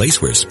is the place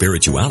where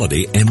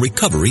spirituality and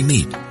recovery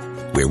meet,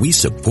 where we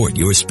support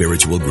your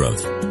spiritual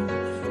growth.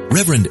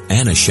 Reverend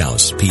Anna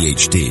Schaus,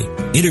 Ph.D.,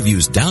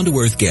 interviews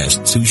down-to-earth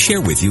guests who share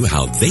with you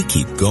how they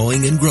keep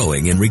going and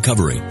growing in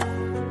recovery.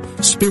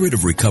 Spirit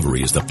of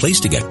Recovery is the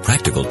place to get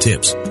practical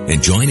tips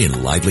and join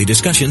in lively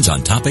discussions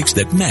on topics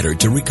that matter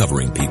to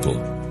recovering people.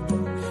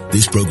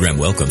 This program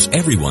welcomes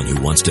everyone who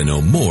wants to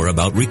know more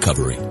about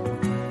recovery.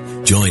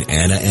 Join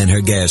Anna and her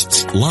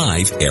guests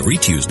live every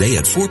Tuesday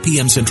at 4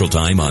 p.m. Central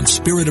Time on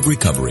Spirit of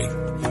Recovery,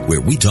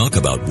 where we talk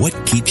about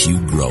what keeps you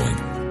growing.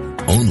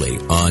 Only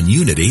on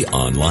Unity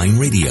Online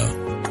Radio,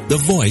 the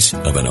voice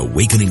of an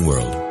awakening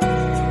world.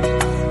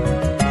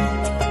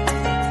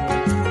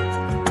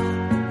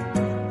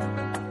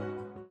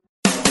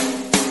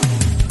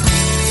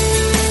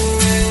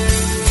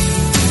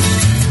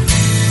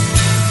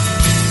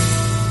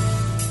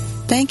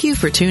 Thank you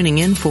for tuning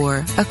in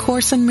for A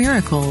Course in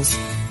Miracles,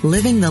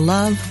 Living the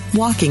Love,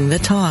 Walking the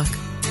Talk.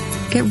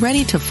 Get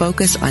ready to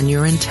focus on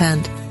your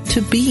intent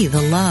to be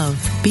the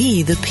love,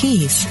 be the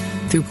peace,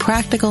 through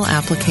practical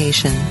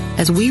application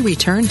as we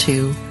return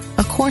to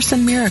A Course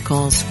in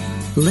Miracles,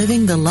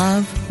 Living the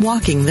Love,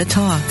 Walking the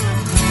Talk.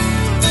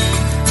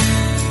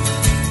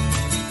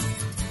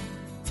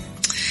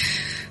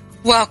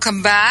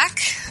 Welcome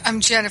back.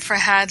 I'm Jennifer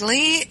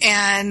Hadley,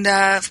 and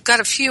I've got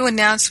a few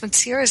announcements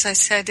here. As I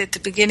said at the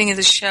beginning of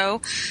the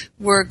show,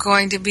 we're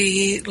going to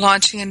be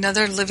launching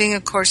another Living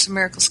A Course in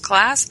Miracles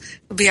class.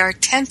 It'll be our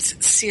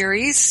 10th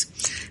series.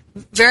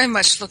 Very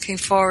much looking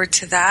forward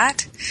to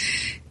that.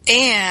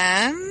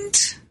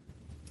 And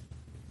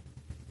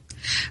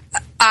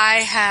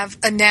we have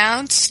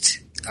announced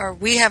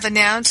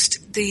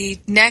the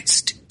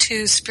next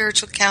 2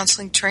 spiritual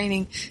counseling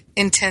training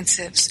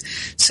intensives.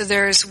 So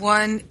there is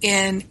one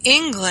in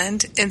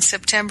England in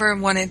September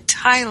and one in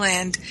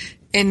Thailand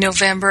in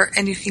November,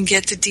 and you can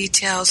get the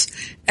details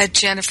at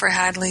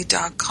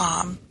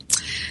jenniferhadley.com.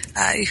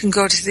 You can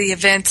go to the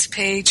events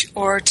page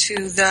or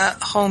to the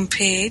home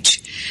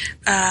page.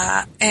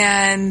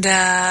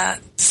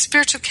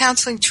 Spiritual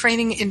Counseling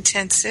Training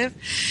Intensive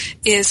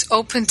is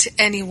open to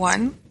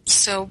anyone.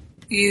 So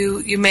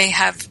you may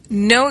have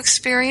no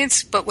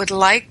experience but would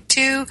like to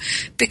to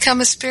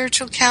become a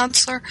spiritual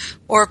counselor,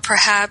 or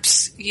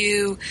perhaps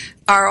you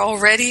are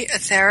already a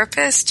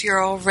therapist,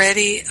 you're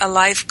already a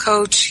life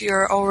coach, you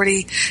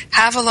already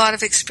have a lot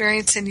of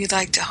experience and you'd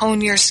like to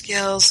hone your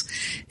skills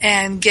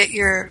and get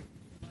your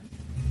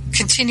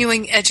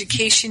continuing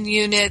education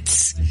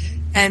units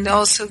and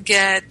also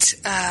get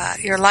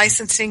your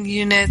licensing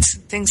units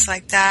and things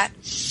like that.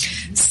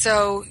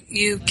 So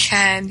you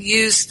can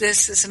use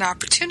this as an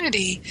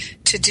opportunity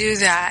to do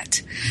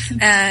that.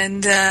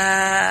 And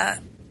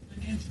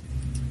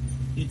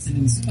it's an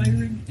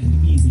inspiring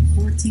and easy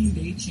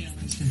 14-day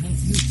challenge to help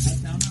you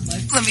cut down on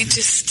life. Let me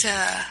just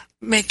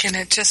make an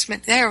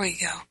adjustment. There we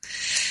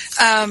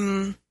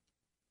go.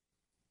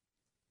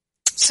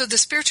 So the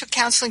Spiritual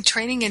Counseling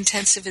Training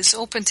Intensive is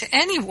open to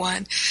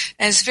anyone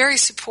and is very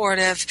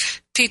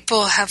supportive.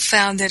 People have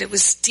found that it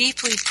was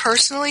deeply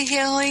personally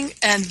healing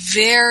and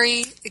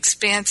very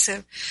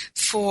expansive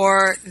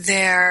for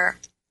their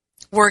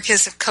work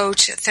as a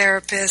coach, a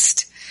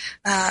therapist,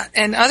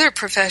 and other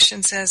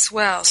professions as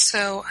well.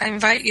 So I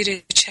invite you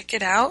to check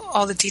it out.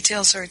 All the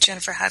details are at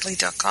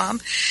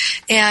jenniferhadley.com.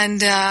 And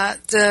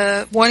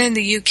the one in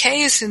the UK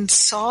is in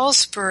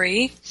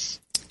Salisbury,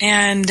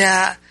 and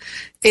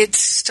it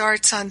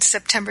starts on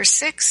September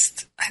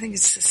 6th. I think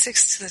it's the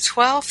 6th to the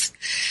 12th.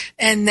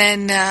 And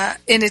then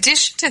in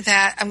addition to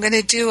that, I'm going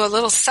to do a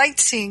little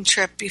sightseeing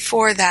trip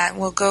before that.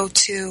 We'll go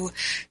to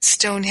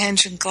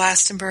Stonehenge and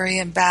Glastonbury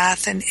and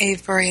Bath and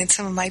Avebury and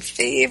some of my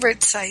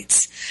favorite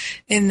sites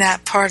in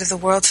that part of the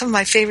world, some of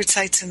my favorite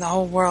sites in the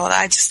whole world.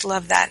 I just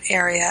love that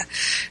area.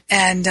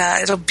 And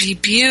it'll be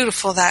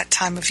beautiful that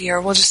time of year.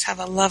 We'll just have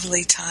a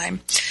lovely time.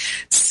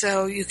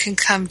 So you can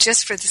come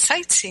just for the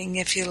sightseeing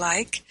if you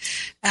like,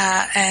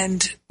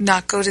 and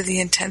not go to the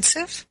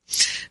intensive.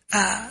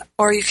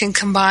 Or you can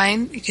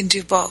combine, you can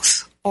do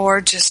both,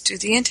 or just do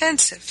the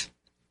intensive.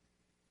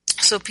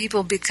 So people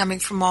will be coming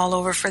from all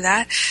over for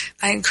that.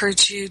 I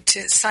encourage you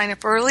to sign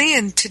up early,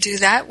 and to do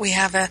that, we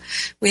have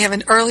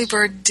an early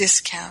bird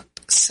discount.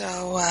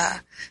 So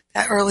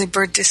that early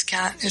bird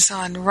discount is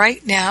on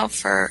right now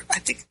for, I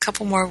think, a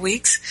couple more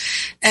weeks.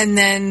 And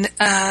then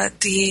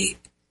the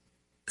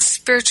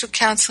Spiritual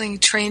Counseling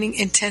Training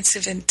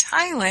Intensive in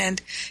Thailand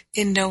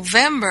in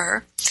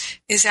November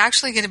is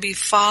actually going to be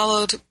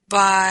followed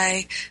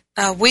by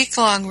a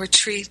week-long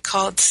retreat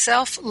called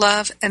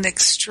Self-Love and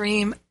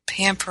Extreme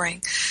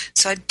Pampering.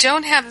 So I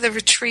don't have the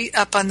retreat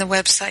up on the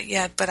website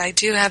yet, but I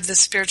do have the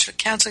Spiritual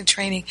Counseling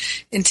Training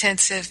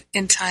Intensive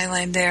in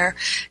Thailand there,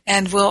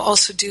 and we'll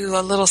also do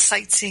a little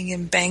sightseeing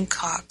in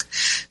Bangkok.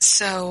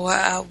 So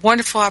a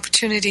wonderful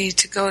opportunity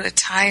to go to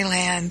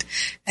Thailand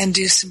and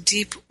do some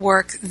deep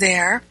work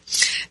there.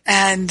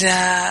 And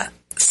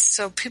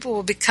so people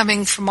will be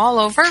coming from all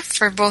over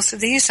for both of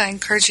these. I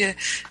encourage you to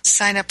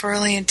sign up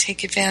early and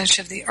take advantage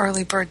of the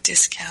early bird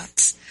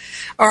discounts.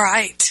 All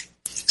right.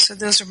 So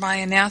those are my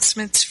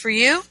announcements for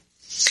you.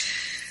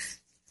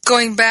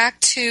 Going back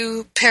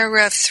to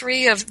paragraph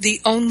 3 of The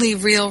Only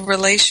Real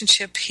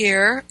Relationship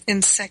here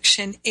in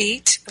section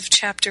 8 of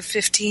chapter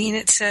 15,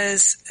 it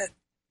says,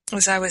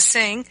 as I was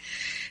saying,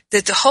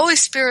 that the Holy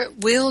Spirit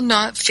will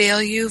not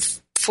fail you,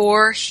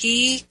 for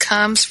he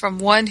comes from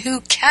one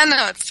who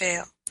cannot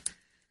fail.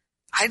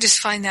 I just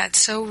find that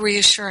so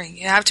reassuring.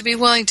 You have to be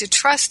willing to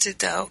trust it,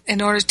 though,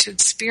 in order to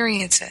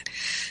experience it.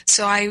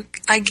 So I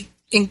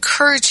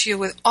encourage you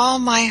with all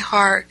my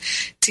heart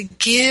to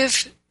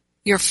give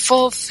your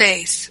full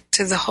faith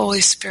to the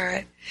Holy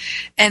Spirit.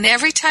 And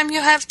every time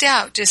you have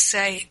doubt, just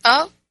say,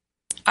 oh,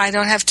 I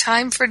don't have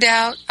time for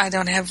doubt. I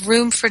don't have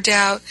room for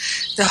doubt.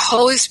 The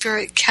Holy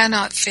Spirit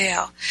cannot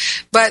fail.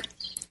 But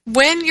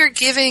when you're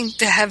giving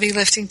the heavy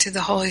lifting to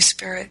the Holy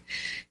Spirit,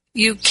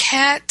 you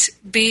can't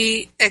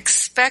be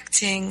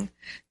expecting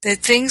that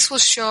things will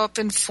show up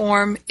in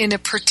form in a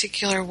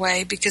particular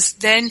way, because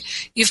then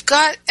you've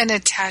got an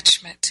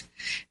attachment.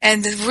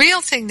 And the real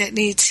thing that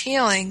needs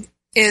healing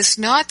is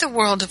not the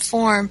world of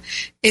form,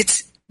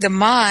 it's the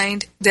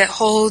mind that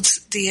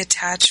holds the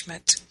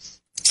attachment.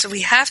 So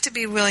we have to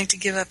be willing to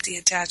give up the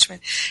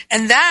attachment.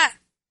 And that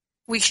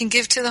we can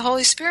give to the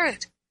Holy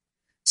Spirit.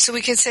 So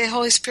we can say,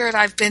 Holy Spirit,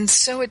 I've been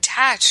so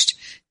attached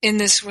in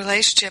this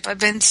relationship. I've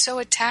been so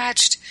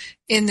attached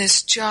in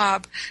this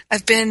job.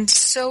 I've been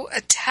so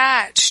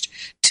attached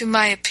to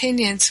my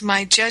opinions,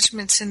 my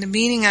judgments, and the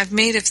meaning I've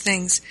made of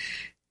things.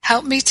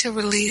 Help me to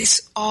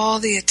release all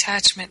the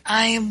attachment.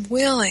 I am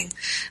willing.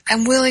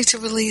 I'm willing to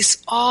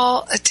release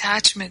all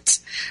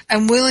attachments.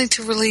 I'm willing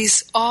to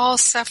release all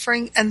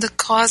suffering and the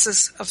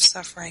causes of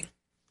suffering.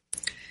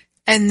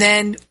 And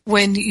then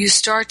when you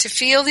start to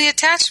feel the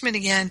attachment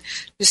again,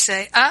 you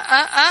say,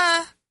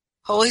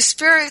 Holy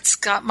Spirit's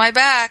got my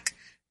back.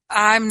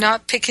 I'm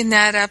not picking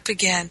that up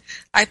again.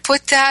 I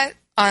put that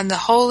on the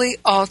holy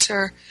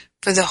altar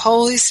for the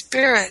Holy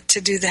Spirit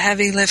to do the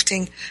heavy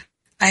lifting.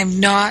 I'm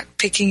not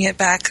picking it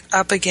back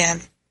up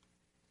again.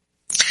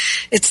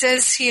 It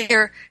says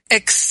here,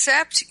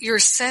 accept your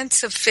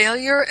sense of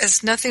failure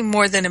as nothing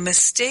more than a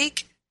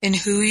mistake in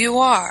who you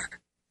are.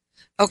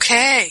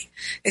 Okay,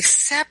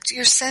 accept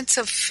your sense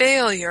of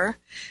failure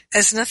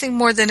as nothing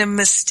more than a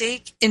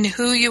mistake in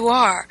who you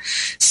are.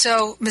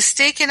 So,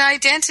 mistaken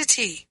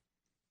identity.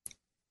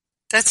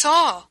 That's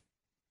all.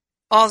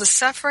 All the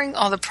suffering,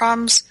 all the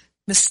problems,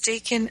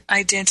 mistaken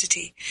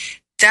identity.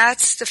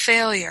 That's the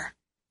failure.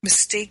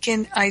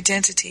 Mistaken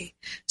identity.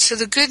 So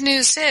the good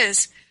news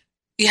is,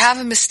 you have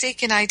a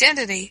mistaken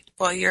identity.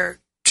 Well, your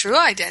true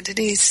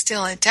identity is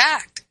still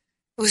intact.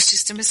 It was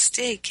just a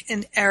mistake,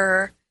 an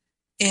error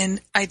in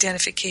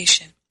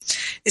identification.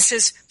 It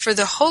says, for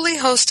the holy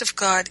host of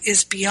God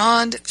is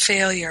beyond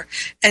failure,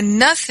 and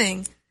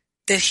nothing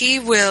that he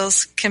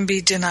wills can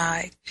be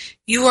denied.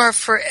 You are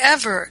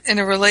forever in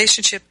a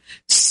relationship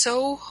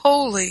so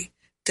holy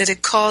that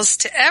it calls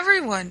to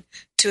everyone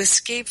to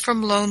escape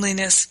from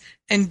loneliness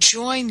and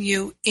join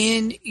you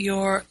in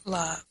your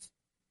love.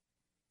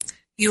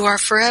 You are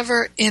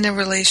forever in a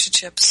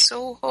relationship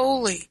so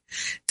holy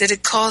that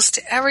it calls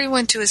to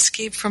everyone to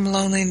escape from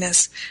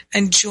loneliness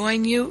and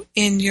join you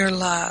in your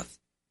love.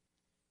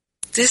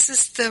 This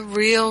is the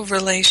real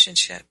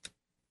relationship.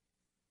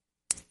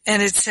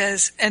 And it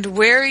says, and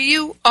where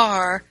you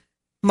are,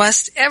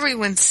 must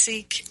everyone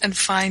seek and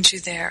find you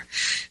there.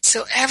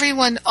 So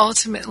everyone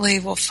ultimately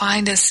will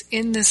find us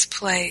in this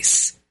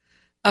place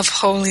of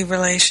holy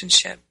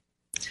relationship.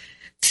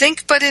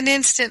 Think but an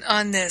instant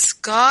on this.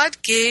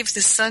 God gave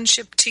the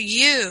sonship to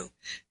you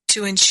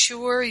to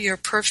ensure your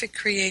perfect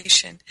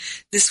creation.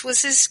 This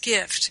was his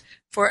gift,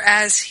 for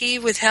as he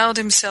withheld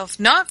himself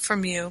not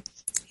from you,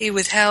 he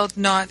withheld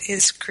not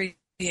his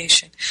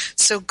creation.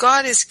 So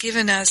God has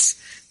given us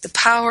the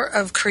power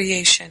of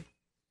creation.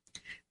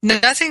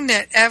 Nothing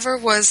that ever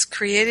was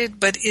created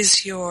but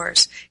is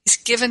yours. He's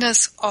given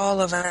us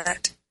all of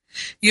it.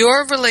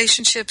 Your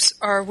relationships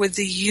are with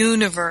the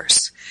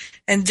universe.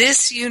 And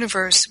this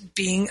universe,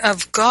 being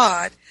of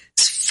God,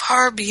 is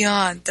far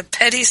beyond the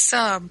petty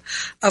sum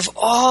of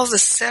all the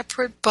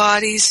separate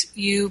bodies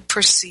you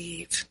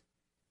perceive.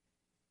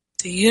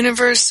 The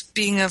universe,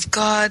 being of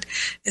God,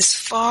 is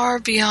far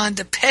beyond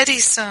the petty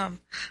sum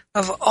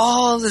of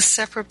all the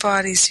separate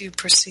bodies you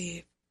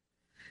perceive.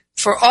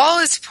 For all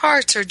its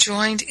parts are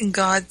joined in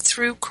God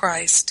through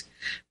Christ,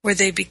 where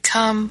they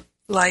become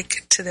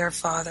like to their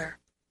Father.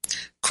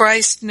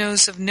 Christ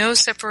knows of no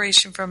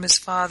separation from his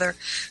Father,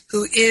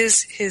 who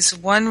is his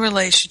one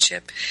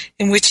relationship,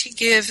 in which he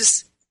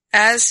gives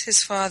as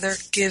his Father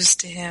gives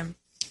to him.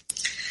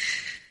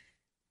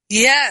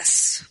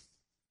 Yes.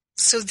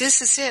 So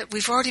this is it.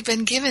 We've already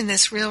been given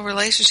this real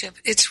relationship.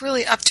 It's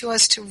really up to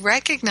us to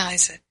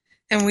recognize it,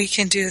 and we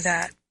can do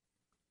that.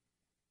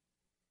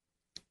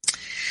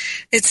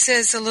 It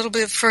says a little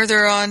bit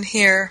further on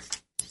here,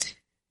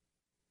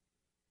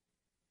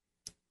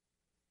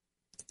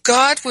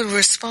 God would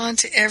respond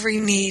to every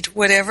need,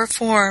 whatever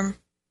form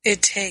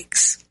it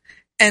takes.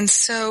 And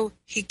so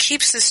he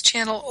keeps this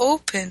channel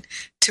open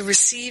to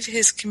receive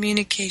his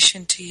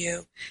communication to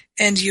you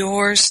and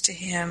yours to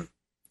him.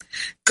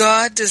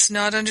 God does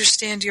not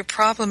understand your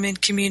problem in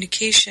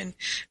communication,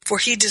 for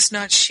he does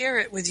not share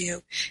it with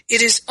you.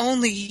 It is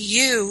only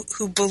you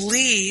who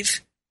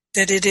believe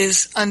that it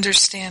is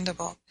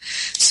understandable.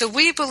 So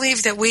we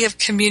believe that we have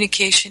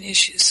communication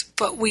issues,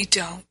 but we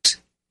don't.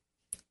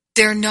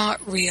 They're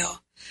not real.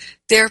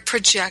 They're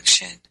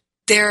projection.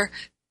 They're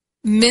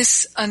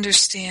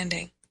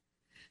misunderstanding.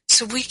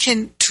 So we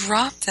can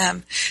drop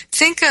them.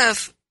 Think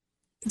of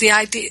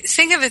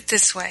it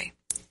this way.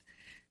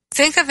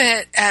 Think of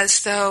it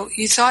as though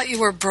you thought you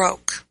were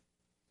broke.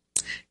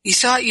 You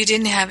thought you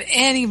didn't have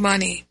any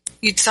money.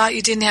 You thought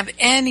you didn't have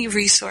any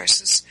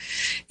resources.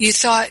 You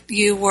thought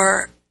you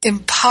were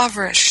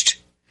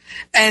impoverished,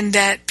 and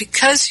that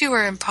because you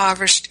were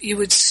impoverished, you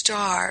would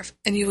starve,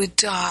 and you would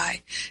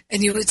die,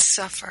 and you would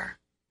suffer.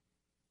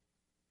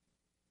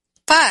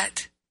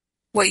 But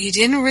what you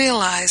didn't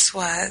realize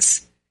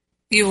was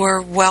you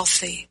were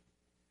wealthy,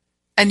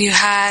 and you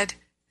had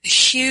a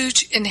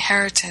huge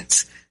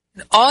inheritance,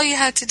 and all you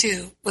had to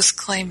do was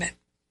claim it.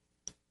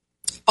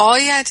 All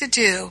you had to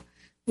do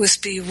was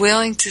be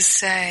willing to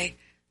say,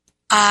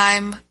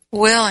 I'm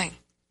willing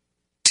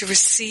to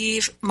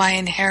receive my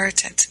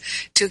inheritance,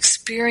 to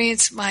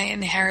experience my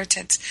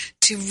inheritance,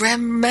 to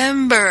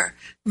remember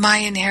my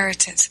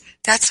inheritance.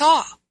 That's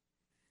all.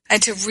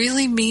 And to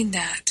really mean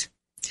that.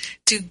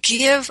 To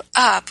give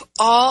up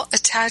all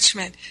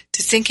attachment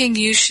to thinking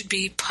you should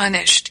be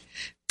punished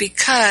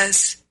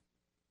because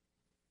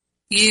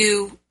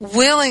you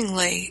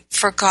willingly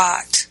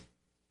forgot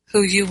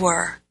who you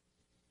were.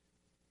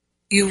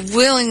 You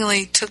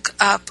willingly took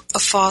up a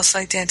false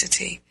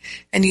identity,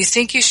 and you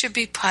think you should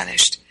be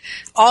punished.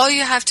 All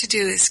you have to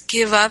do is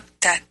give up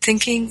that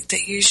thinking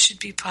that you should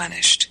be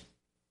punished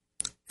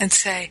and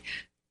say,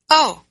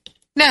 oh,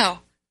 no,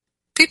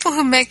 people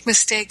who make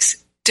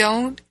mistakes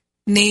don't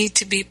need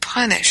to be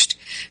punished.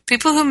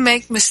 People who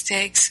make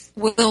mistakes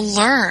will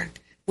learn.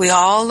 We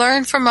all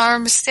learn from our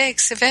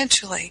mistakes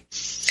eventually.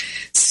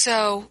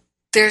 So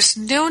there's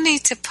no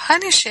need to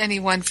punish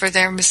anyone for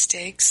their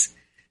mistakes.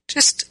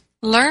 Just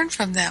learn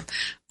from them.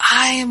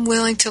 I am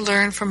willing to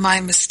learn from my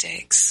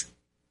mistakes.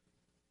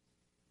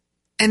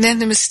 And then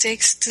the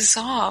mistakes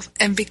dissolve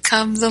and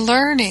become the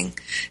learning.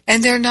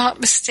 And they're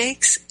not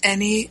mistakes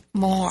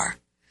anymore.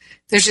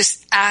 They're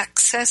just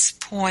access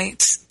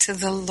points to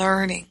the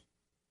learning.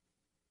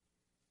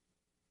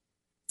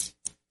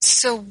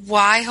 So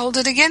why hold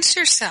it against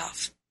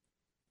yourself?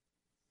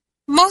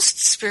 Most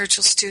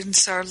spiritual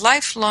students are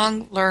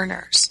lifelong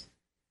learners.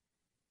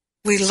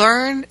 We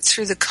learn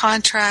through the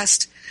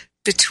contrast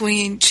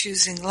between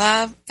choosing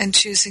love and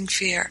choosing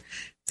fear.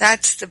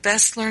 That's the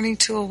best learning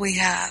tool we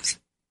have.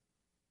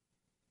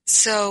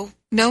 So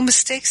no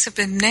mistakes have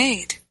been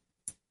made,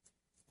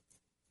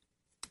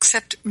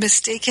 except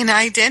mistaken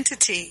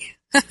identity.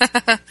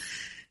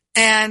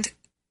 And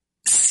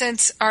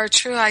since our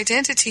true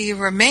identity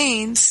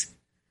remains,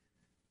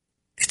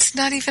 it's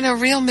not even a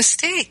real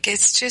mistake.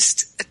 It's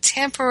just a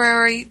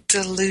temporary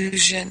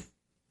delusion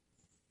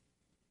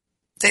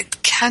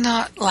that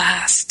cannot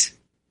last.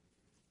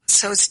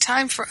 So it's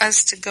time for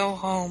us to go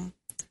home.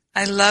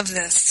 I love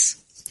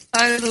this.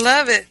 I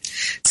love it.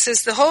 It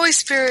says the Holy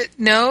Spirit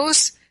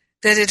knows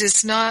that it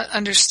is not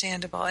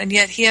understandable, and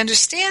yet He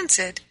understands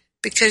it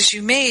because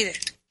you made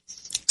it.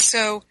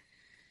 So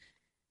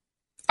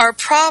our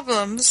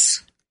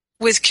problems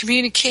with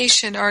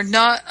communication are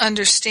not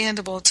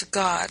understandable to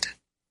God.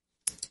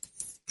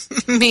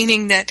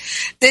 Meaning that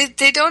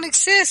they don't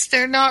exist.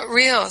 They're not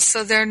real,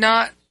 so they're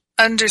not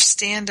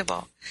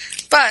understandable.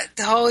 But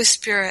the Holy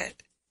Spirit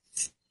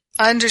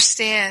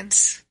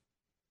understands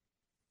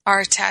our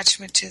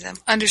attachment to them,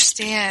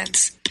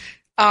 understands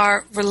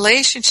our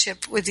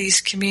relationship with these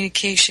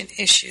communication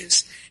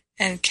issues,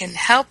 and can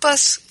help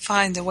us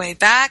find the way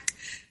back,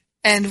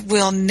 and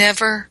will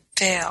never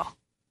fail.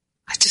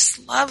 I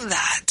just love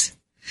that.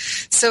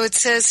 So it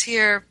says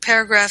here,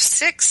 paragraph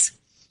 6,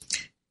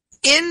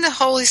 in the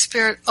Holy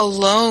Spirit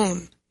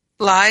alone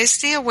lies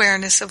the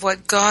awareness of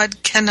what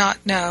God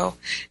cannot know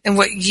and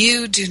what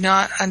you do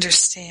not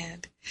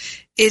understand.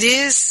 It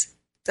is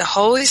the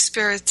Holy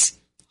Spirit's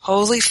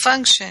holy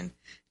function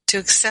to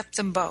accept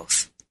them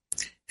both,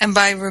 and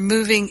by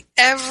removing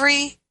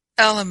every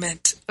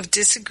element of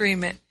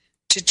disagreement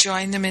to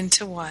join them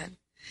into one.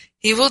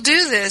 He will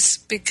do this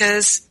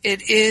because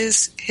it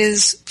is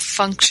His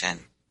function.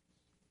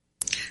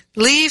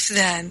 Leave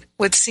then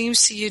what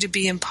seems to you to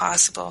be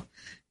impossible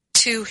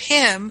to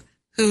Him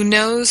who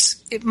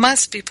knows it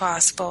must be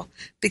possible,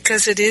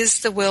 because it is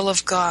the will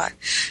of God.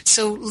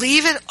 So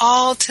leave it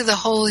all to the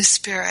Holy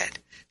Spirit,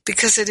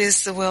 because it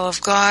is the will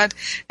of God,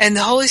 and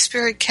the Holy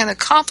Spirit can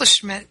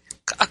accomplish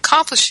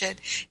it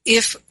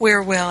if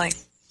we're willing.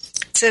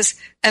 It says,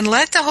 and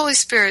let the Holy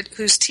Spirit,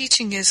 whose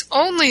teaching is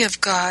only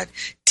of God,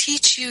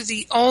 teach you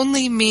the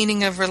only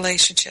meaning of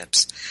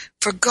relationships.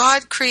 For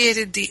God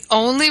created the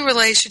only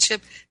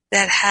relationship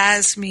that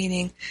has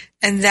meaning,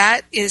 and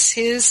that is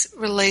His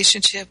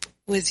relationship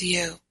with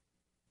you.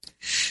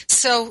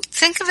 So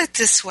think of it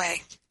this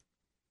way.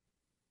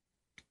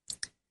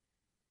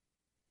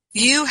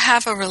 You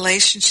have a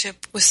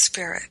relationship with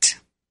Spirit,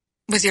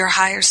 with your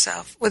higher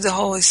self, with the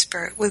Holy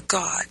Spirit, with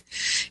God.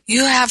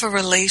 You have a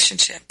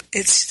relationship.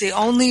 It's the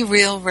only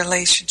real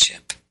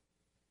relationship.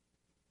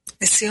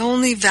 It's the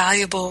only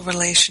valuable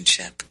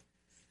relationship.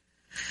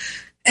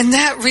 And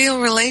that real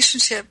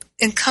relationship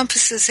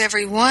encompasses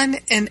everyone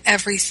and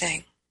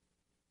everything.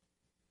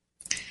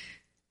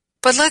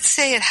 But let's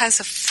say it has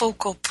a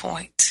focal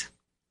point.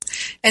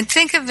 And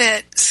think of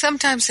it,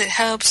 sometimes it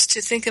helps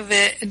to think of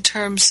it in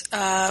terms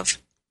of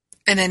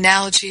an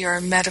analogy or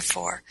a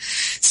metaphor.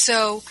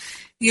 So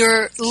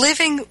you're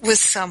living with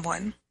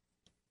someone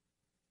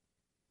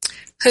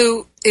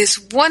who is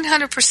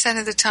 100%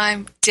 of the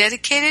time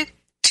dedicated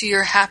to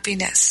your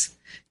happiness,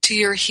 to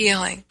your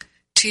healing,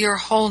 to your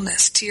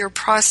wholeness, to your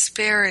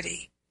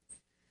prosperity,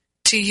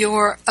 to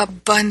your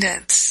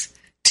abundance,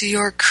 to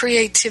your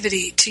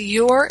creativity, to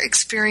your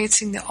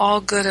experiencing the all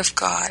good of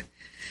God.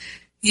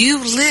 You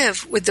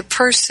live with the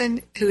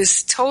person who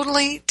is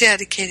totally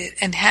dedicated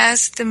and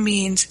has the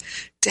means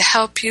to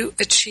help you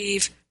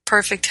achieve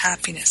perfect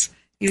happiness.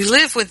 You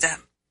live with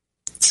them.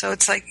 So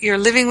it's like you're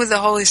living with the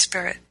Holy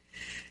Spirit.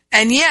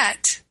 And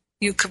yet,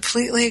 you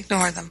completely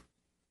ignore them.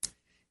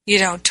 You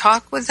don't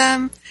talk with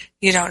them.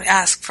 You don't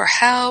ask for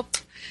help.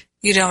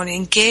 You don't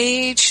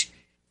engage.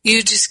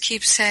 You just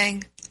keep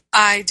saying,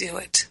 I do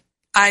it.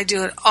 I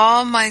do it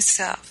all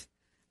myself.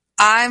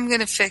 I'm going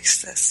to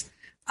fix this.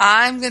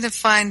 I'm going to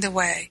find the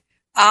way.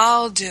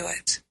 I'll do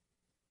it.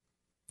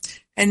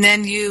 And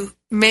then you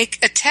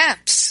make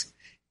attempts.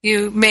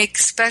 You make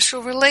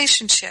special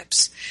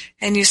relationships.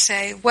 And you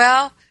say,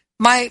 well,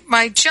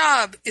 my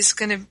job is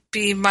going to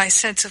be my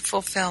sense of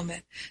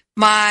fulfillment.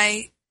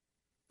 My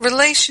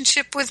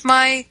relationship with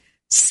my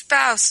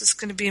spouse is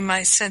going to be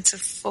my sense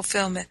of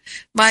fulfillment.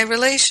 My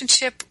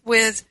relationship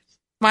with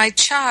my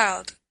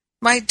child,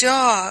 my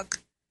dog,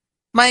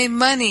 my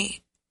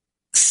money,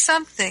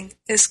 something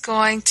is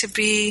going to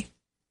be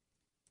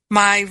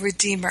my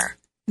Redeemer,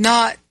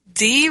 not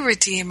the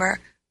Redeemer,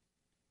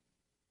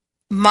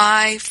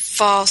 my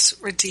false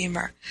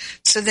Redeemer.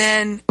 So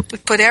then we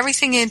put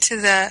everything into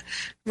the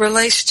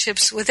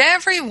relationships with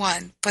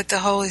everyone but the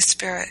Holy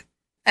Spirit.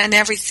 and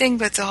everything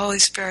but the Holy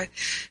Spirit.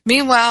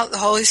 Meanwhile, the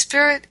Holy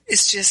Spirit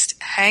is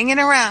just hanging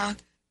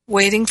around,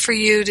 waiting for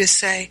you to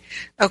say,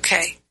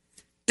 okay,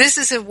 this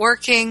isn't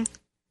working.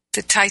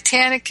 The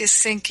Titanic is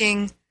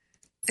sinking.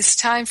 It's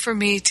time for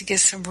me to get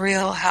some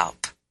real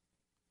help.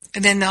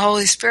 And then the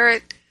Holy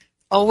Spirit,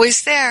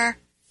 always there,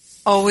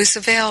 always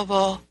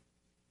available,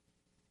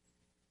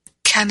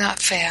 cannot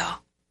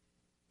fail.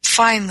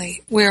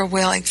 Finally, we're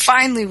willing.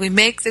 Finally, we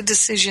make the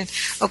decision.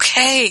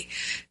 Okay,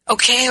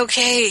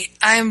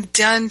 I'm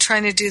done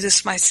trying to do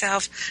this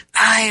myself.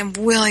 I am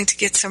willing to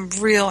get some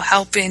real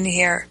help in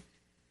here.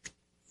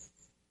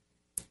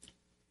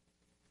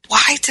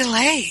 Why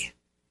delay?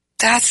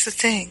 That's the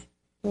thing.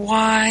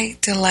 Why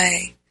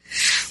delay?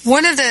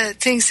 One of the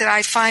things that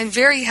I find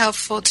very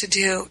helpful to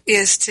do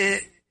is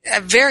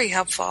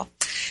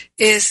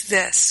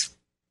this.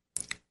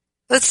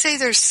 Let's say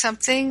there's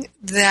something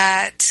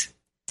that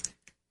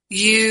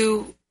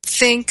you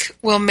think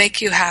will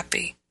make you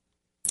happy.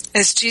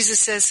 As Jesus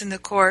says in the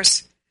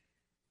Course,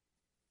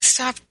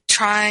 stop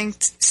trying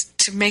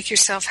to make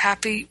yourself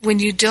happy when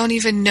you don't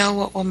even know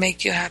what will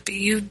make you happy.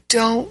 You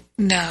don't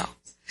know.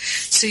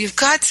 So you've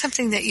got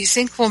something that you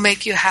think will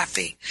make you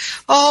happy.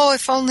 Oh,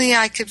 if only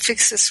I could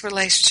fix this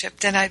relationship,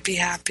 then I'd be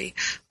happy.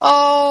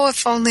 Oh,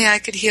 if only I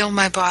could heal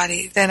my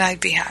body, then I'd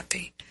be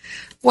happy.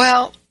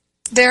 Well,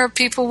 there are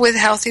people with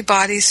healthy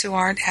bodies who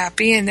aren't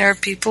happy, and there are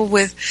people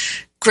with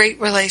great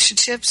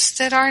relationships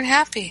that aren't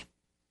happy.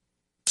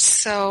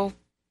 So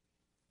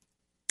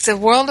the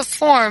world of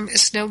form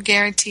is no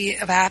guarantee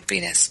of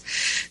happiness.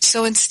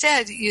 So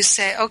instead, you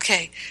say,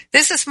 okay,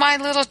 this is my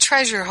little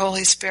treasure,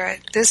 Holy Spirit.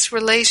 This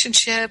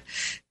relationship,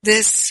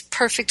 this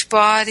perfect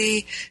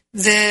body,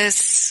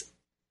 this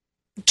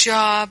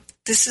job,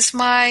 this is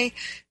my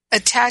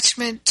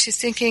attachment to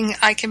thinking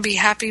I can be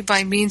happy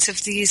by means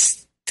of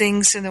these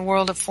things in the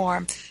world of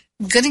form.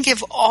 I'm going to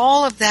give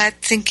all of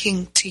that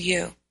thinking to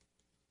you.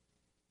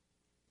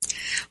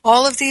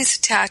 All of these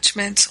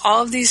attachments,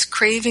 all of these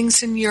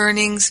cravings and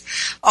yearnings,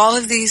 all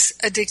of these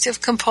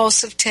addictive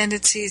compulsive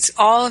tendencies,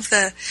 all of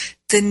the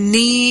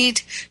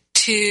need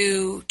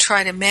to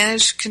try to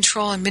manage,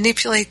 control, and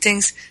manipulate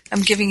things,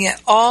 I'm giving it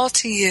all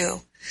to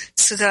you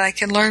so that I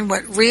can learn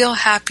what real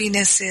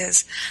happiness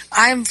is.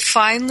 I'm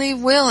finally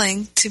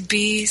willing to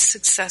be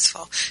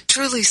successful,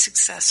 truly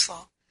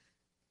successful.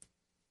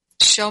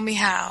 Show me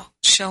how.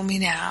 Show me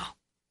now.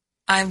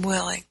 I'm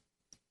willing.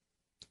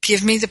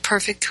 Give me the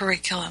perfect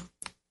curriculum.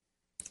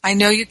 I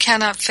know you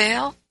cannot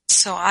fail,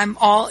 so I'm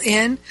all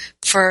in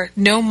for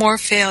no more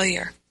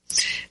failure.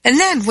 And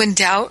then when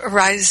doubt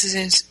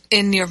arises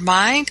in your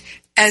mind,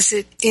 as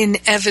it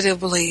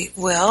inevitably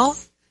will,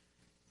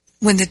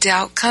 when the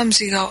doubt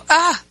comes, you go,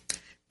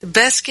 the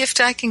best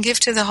gift I can give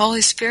to the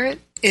Holy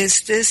Spirit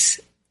is this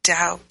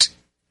doubt.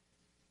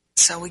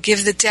 So we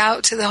give the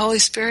doubt to the Holy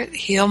Spirit.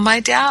 Heal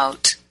my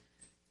doubt.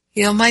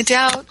 Heal my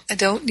doubt. I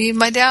don't need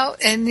my doubt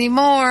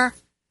anymore.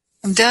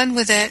 I'm done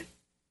with it.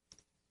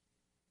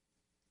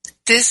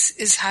 This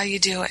is how you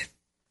do it.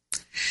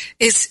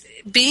 It's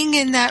being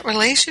in that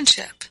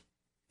relationship.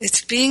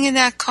 It's being in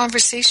that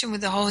conversation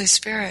with the Holy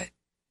Spirit.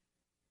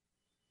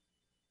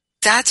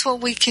 That's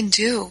what we can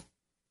do.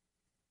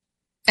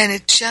 And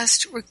it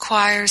just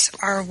requires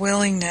our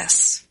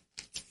willingness.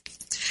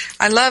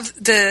 I love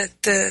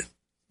the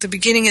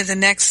beginning of the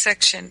next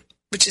section,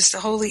 which is the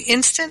holy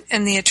instant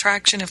and the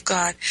attraction of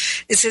God.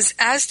 It says,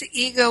 as the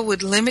ego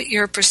would limit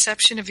your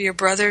perception of your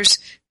brothers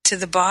to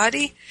the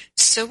body,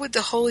 so would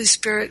the Holy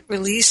Spirit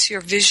release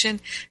your vision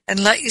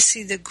and let you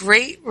see the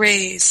great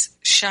rays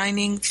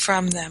shining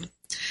from them,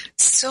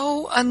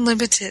 so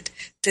unlimited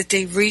that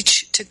they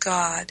reach to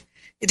God.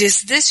 It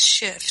is this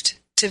shift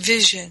to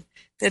vision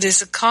that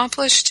is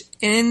accomplished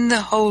in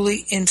the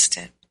holy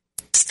instant.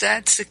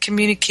 That's the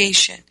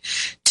communication,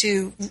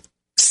 to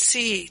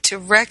see, to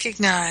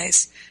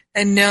recognize,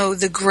 and know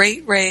the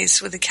great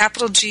rays with a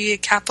capital G, a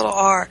capital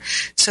R.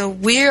 So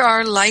we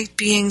are light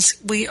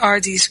beings. We are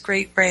these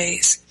great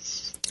rays.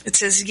 It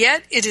says,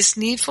 yet it is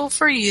needful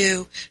for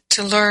you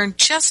to learn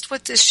just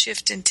what this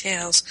shift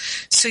entails,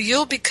 so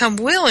you'll become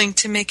willing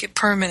to make it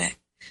permanent.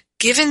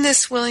 Given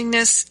this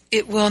willingness,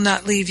 it will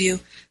not leave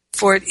you,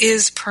 for it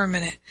is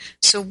permanent.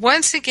 So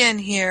once again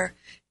here,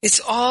 it's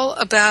all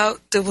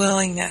about the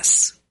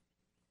willingness.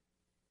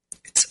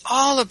 It's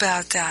all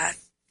about that.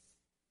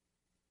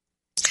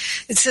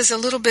 It says a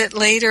little bit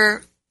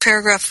later,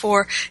 paragraph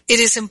 4, it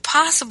is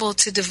impossible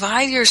to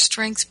divide your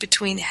strength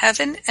between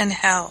heaven and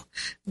hell,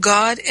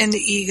 God and the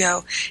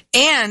ego,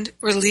 and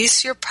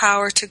release your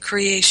power to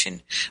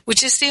creation,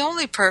 which is the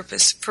only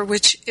purpose for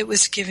which it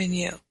was given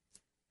you.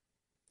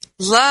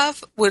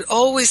 Love would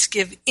always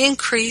give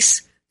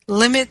increase.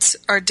 Limits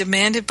are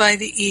demanded by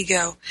the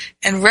ego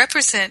and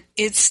represent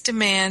its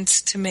demands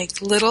to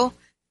make little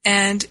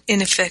and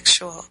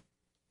ineffectual.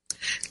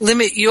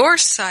 Limit your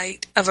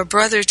sight of a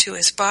brother to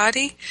his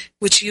body,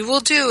 which you will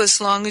do as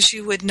long as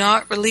you would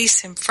not release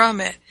him from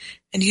it,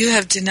 and you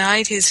have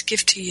denied his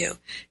gift to you.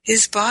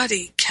 His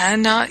body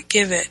cannot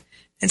give it,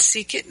 and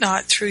seek it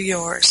not through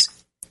yours.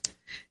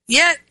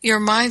 Yet your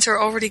minds are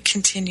already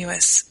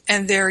continuous,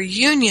 and their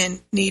union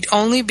need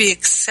only be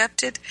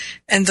accepted,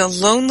 and the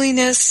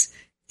loneliness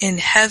in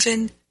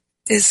heaven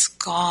is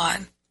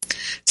gone.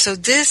 So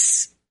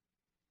this,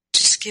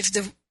 just give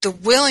the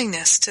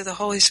willingness to the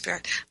Holy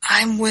Spirit.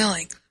 I'm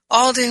willing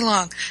all day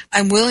long.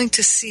 I'm willing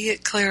to see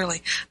it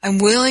clearly. I'm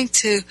willing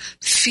to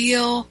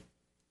feel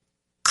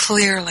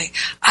clearly.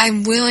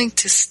 I'm willing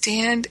to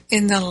stand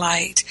in the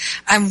light.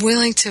 I'm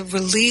willing to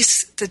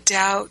release the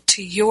doubt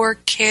to your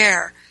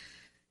care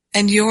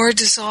and your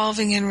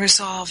dissolving and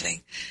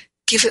resolving.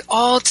 Give it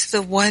all to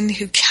the one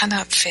who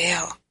cannot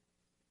fail.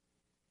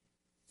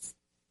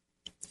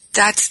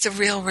 That's the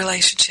real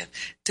relationship.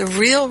 The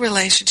real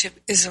relationship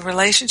is a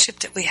relationship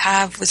that we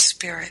have with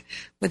Spirit,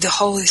 with the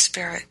Holy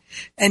Spirit.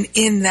 And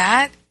in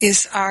that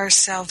is our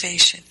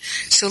salvation.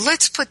 So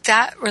let's put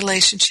that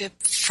relationship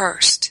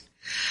first.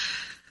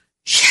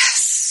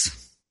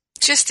 Yes.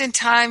 Just in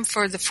time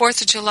for the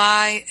 4th of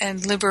July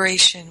and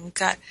Liberation. We've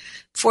got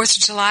 4th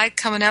of July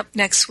coming up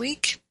next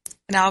week,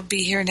 and I'll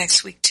be here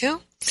next week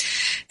too.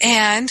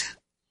 And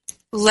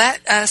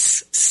let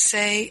us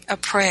say a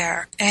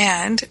prayer.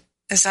 And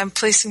as I'm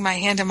placing my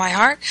hand on my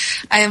heart,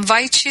 I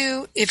invite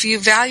you, if you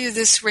value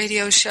this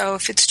radio show,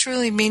 if it's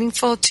truly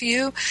meaningful to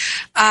you,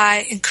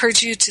 I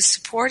encourage you to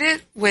support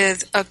it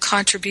with a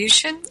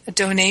contribution, a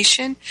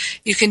donation.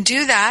 You can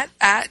do that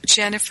at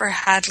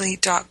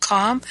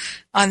jenniferhadley.com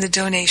on the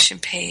donation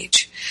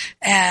page.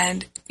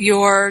 And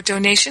your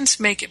donations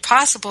make it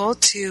possible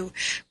to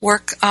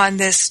work on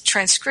this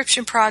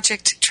transcription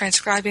project,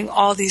 transcribing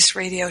all these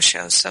radio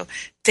shows. So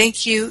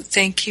thank you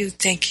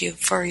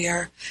for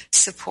your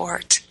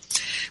support.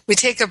 We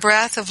take a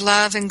breath of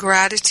love and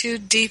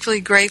gratitude,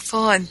 deeply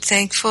grateful and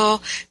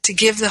thankful to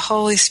give the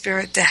Holy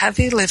Spirit the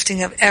heavy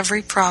lifting of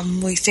every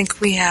problem we think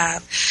we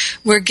have.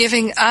 We're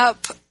giving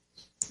up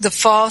the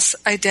false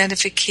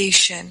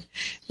identification.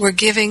 We're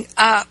giving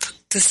up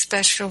the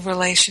special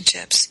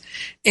relationships.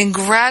 In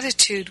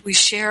gratitude, we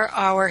share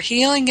our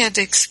healing and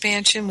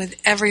expansion with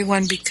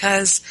everyone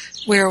because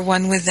we are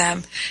one with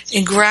them.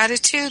 In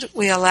gratitude,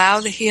 we allow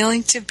the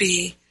healing to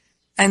be,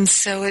 and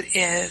so it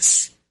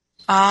is.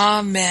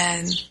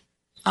 Amen.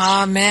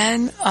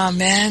 Amen.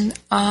 Amen.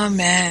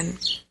 Amen.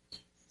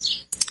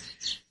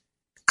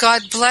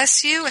 God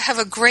bless you. Have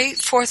a great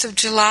 4th of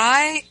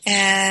July,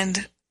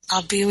 and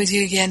I'll be with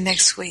you again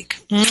next week.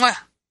 Mwah.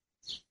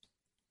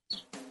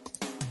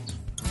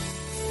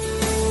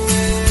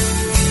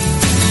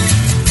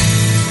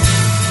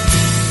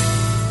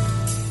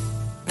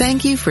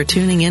 Thank you for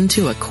tuning in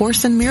to A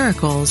Course in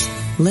Miracles,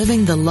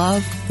 Living the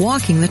Love,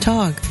 Walking the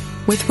Talk,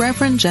 with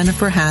Reverend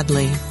Jennifer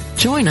Hadley.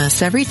 Join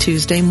us every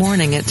Tuesday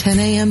morning at 10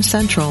 a.m.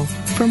 Central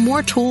for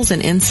more tools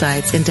and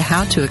insights into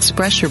how to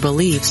express your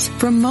beliefs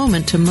from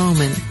moment to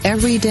moment,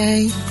 every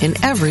day, in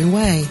every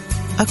way.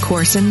 A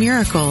Course in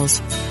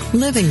Miracles,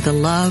 Living the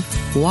Love,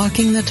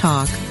 Walking the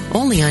Talk,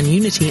 only on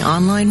Unity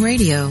Online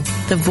Radio,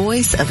 the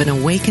voice of an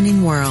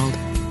awakening world.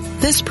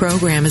 This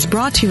program is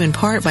brought to you in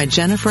part by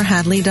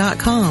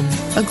JenniferHadley.com,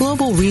 a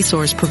global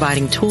resource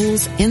providing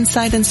tools,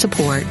 insight, and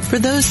support for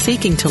those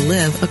seeking to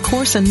live A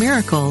Course in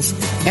Miracles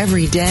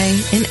every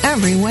day in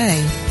every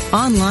way.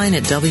 Online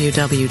at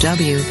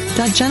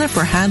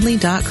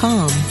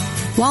www.jenniferhadley.com.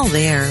 While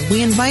there,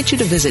 we invite you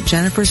to visit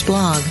Jennifer's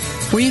blog,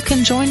 where you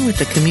can join with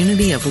the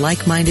community of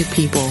like-minded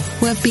people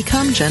who have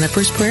become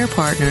Jennifer's prayer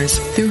partners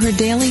through her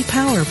daily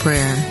power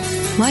prayer.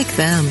 Like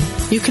them,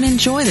 you can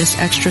enjoy this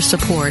extra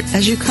support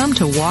as you come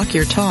to walk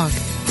your talk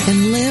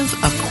and live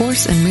A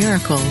Course in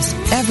Miracles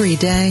every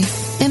day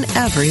in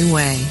every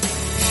way.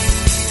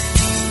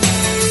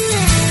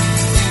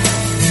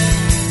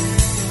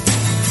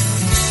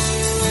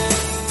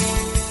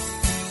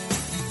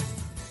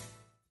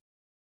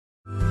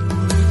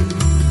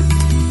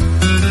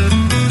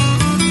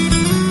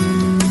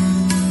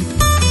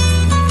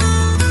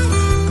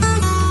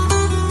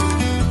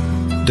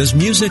 Does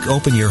music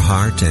open your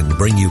heart and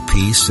bring you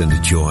peace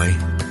and joy?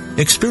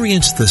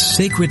 Experience the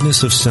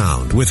sacredness of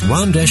sound with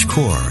Ramdesh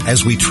Kaur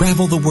as we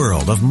travel the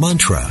world of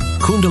mantra,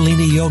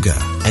 Kundalini yoga,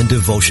 and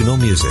devotional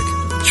music.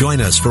 Join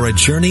us for a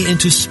journey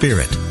into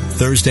spirit,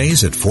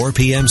 Thursdays at 4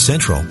 p.m.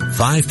 Central,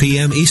 5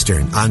 p.m.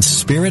 Eastern on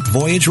Spirit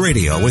Voyage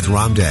Radio with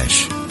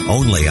Ramdesh.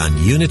 Only on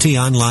Unity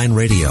Online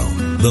Radio,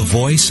 the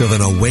voice of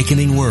an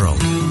awakening world.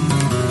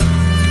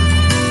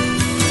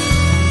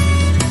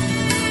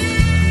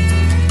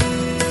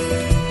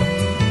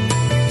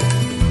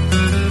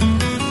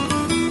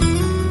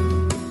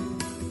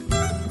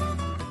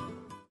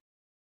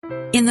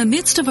 In the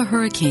midst of a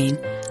hurricane,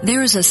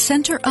 there is a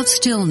center of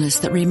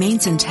stillness that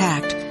remains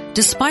intact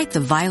despite the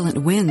violent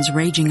winds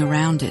raging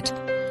around it.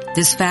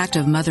 This fact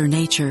of Mother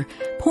Nature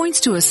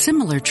points to a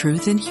similar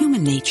truth in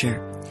human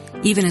nature.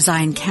 Even as I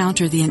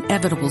encounter the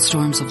inevitable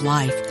storms of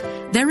life,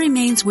 there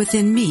remains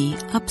within me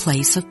a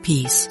place of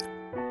peace.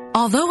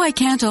 Although I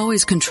can't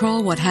always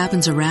control what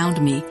happens around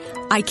me,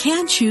 I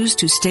can choose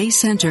to stay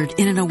centered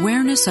in an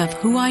awareness of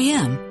who I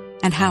am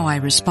and how I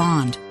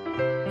respond.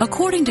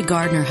 According to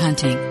Gardner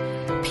Hunting,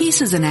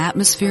 peace is an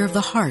atmosphere of the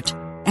heart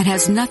and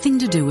has nothing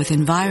to do with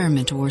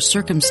environment or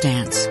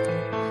circumstance.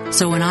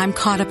 So when I'm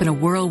caught up in a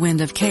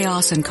whirlwind of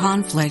chaos and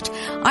conflict,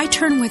 I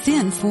turn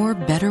within for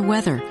better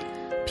weather.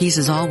 Peace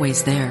is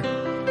always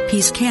there.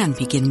 Peace can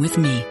begin with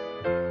me.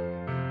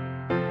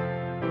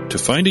 To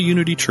find a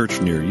Unity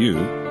Church near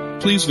you,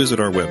 please visit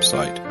our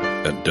website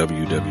at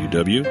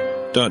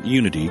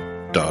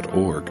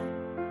www.unity.org.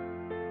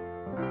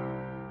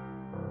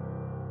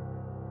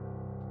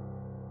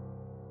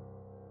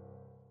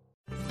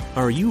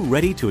 Are you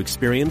ready to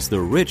experience the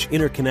rich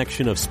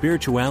interconnection of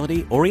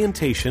spirituality,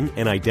 orientation,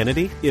 and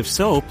identity? If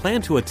so,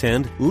 plan to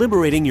attend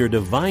Liberating Your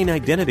Divine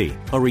Identity,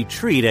 a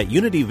retreat at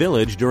Unity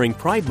Village during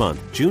Pride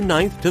Month, June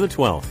 9th to the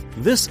 12th.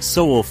 This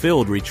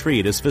soul-filled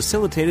retreat is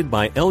facilitated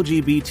by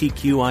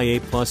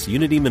LGBTQIA+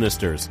 Unity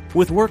ministers,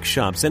 with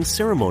workshops and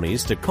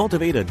ceremonies to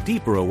cultivate a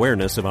deeper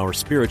awareness of our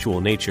spiritual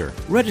nature.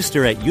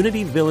 Register at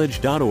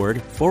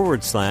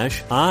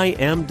unityvillage.org/I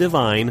Am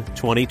Divine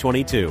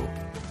 2022.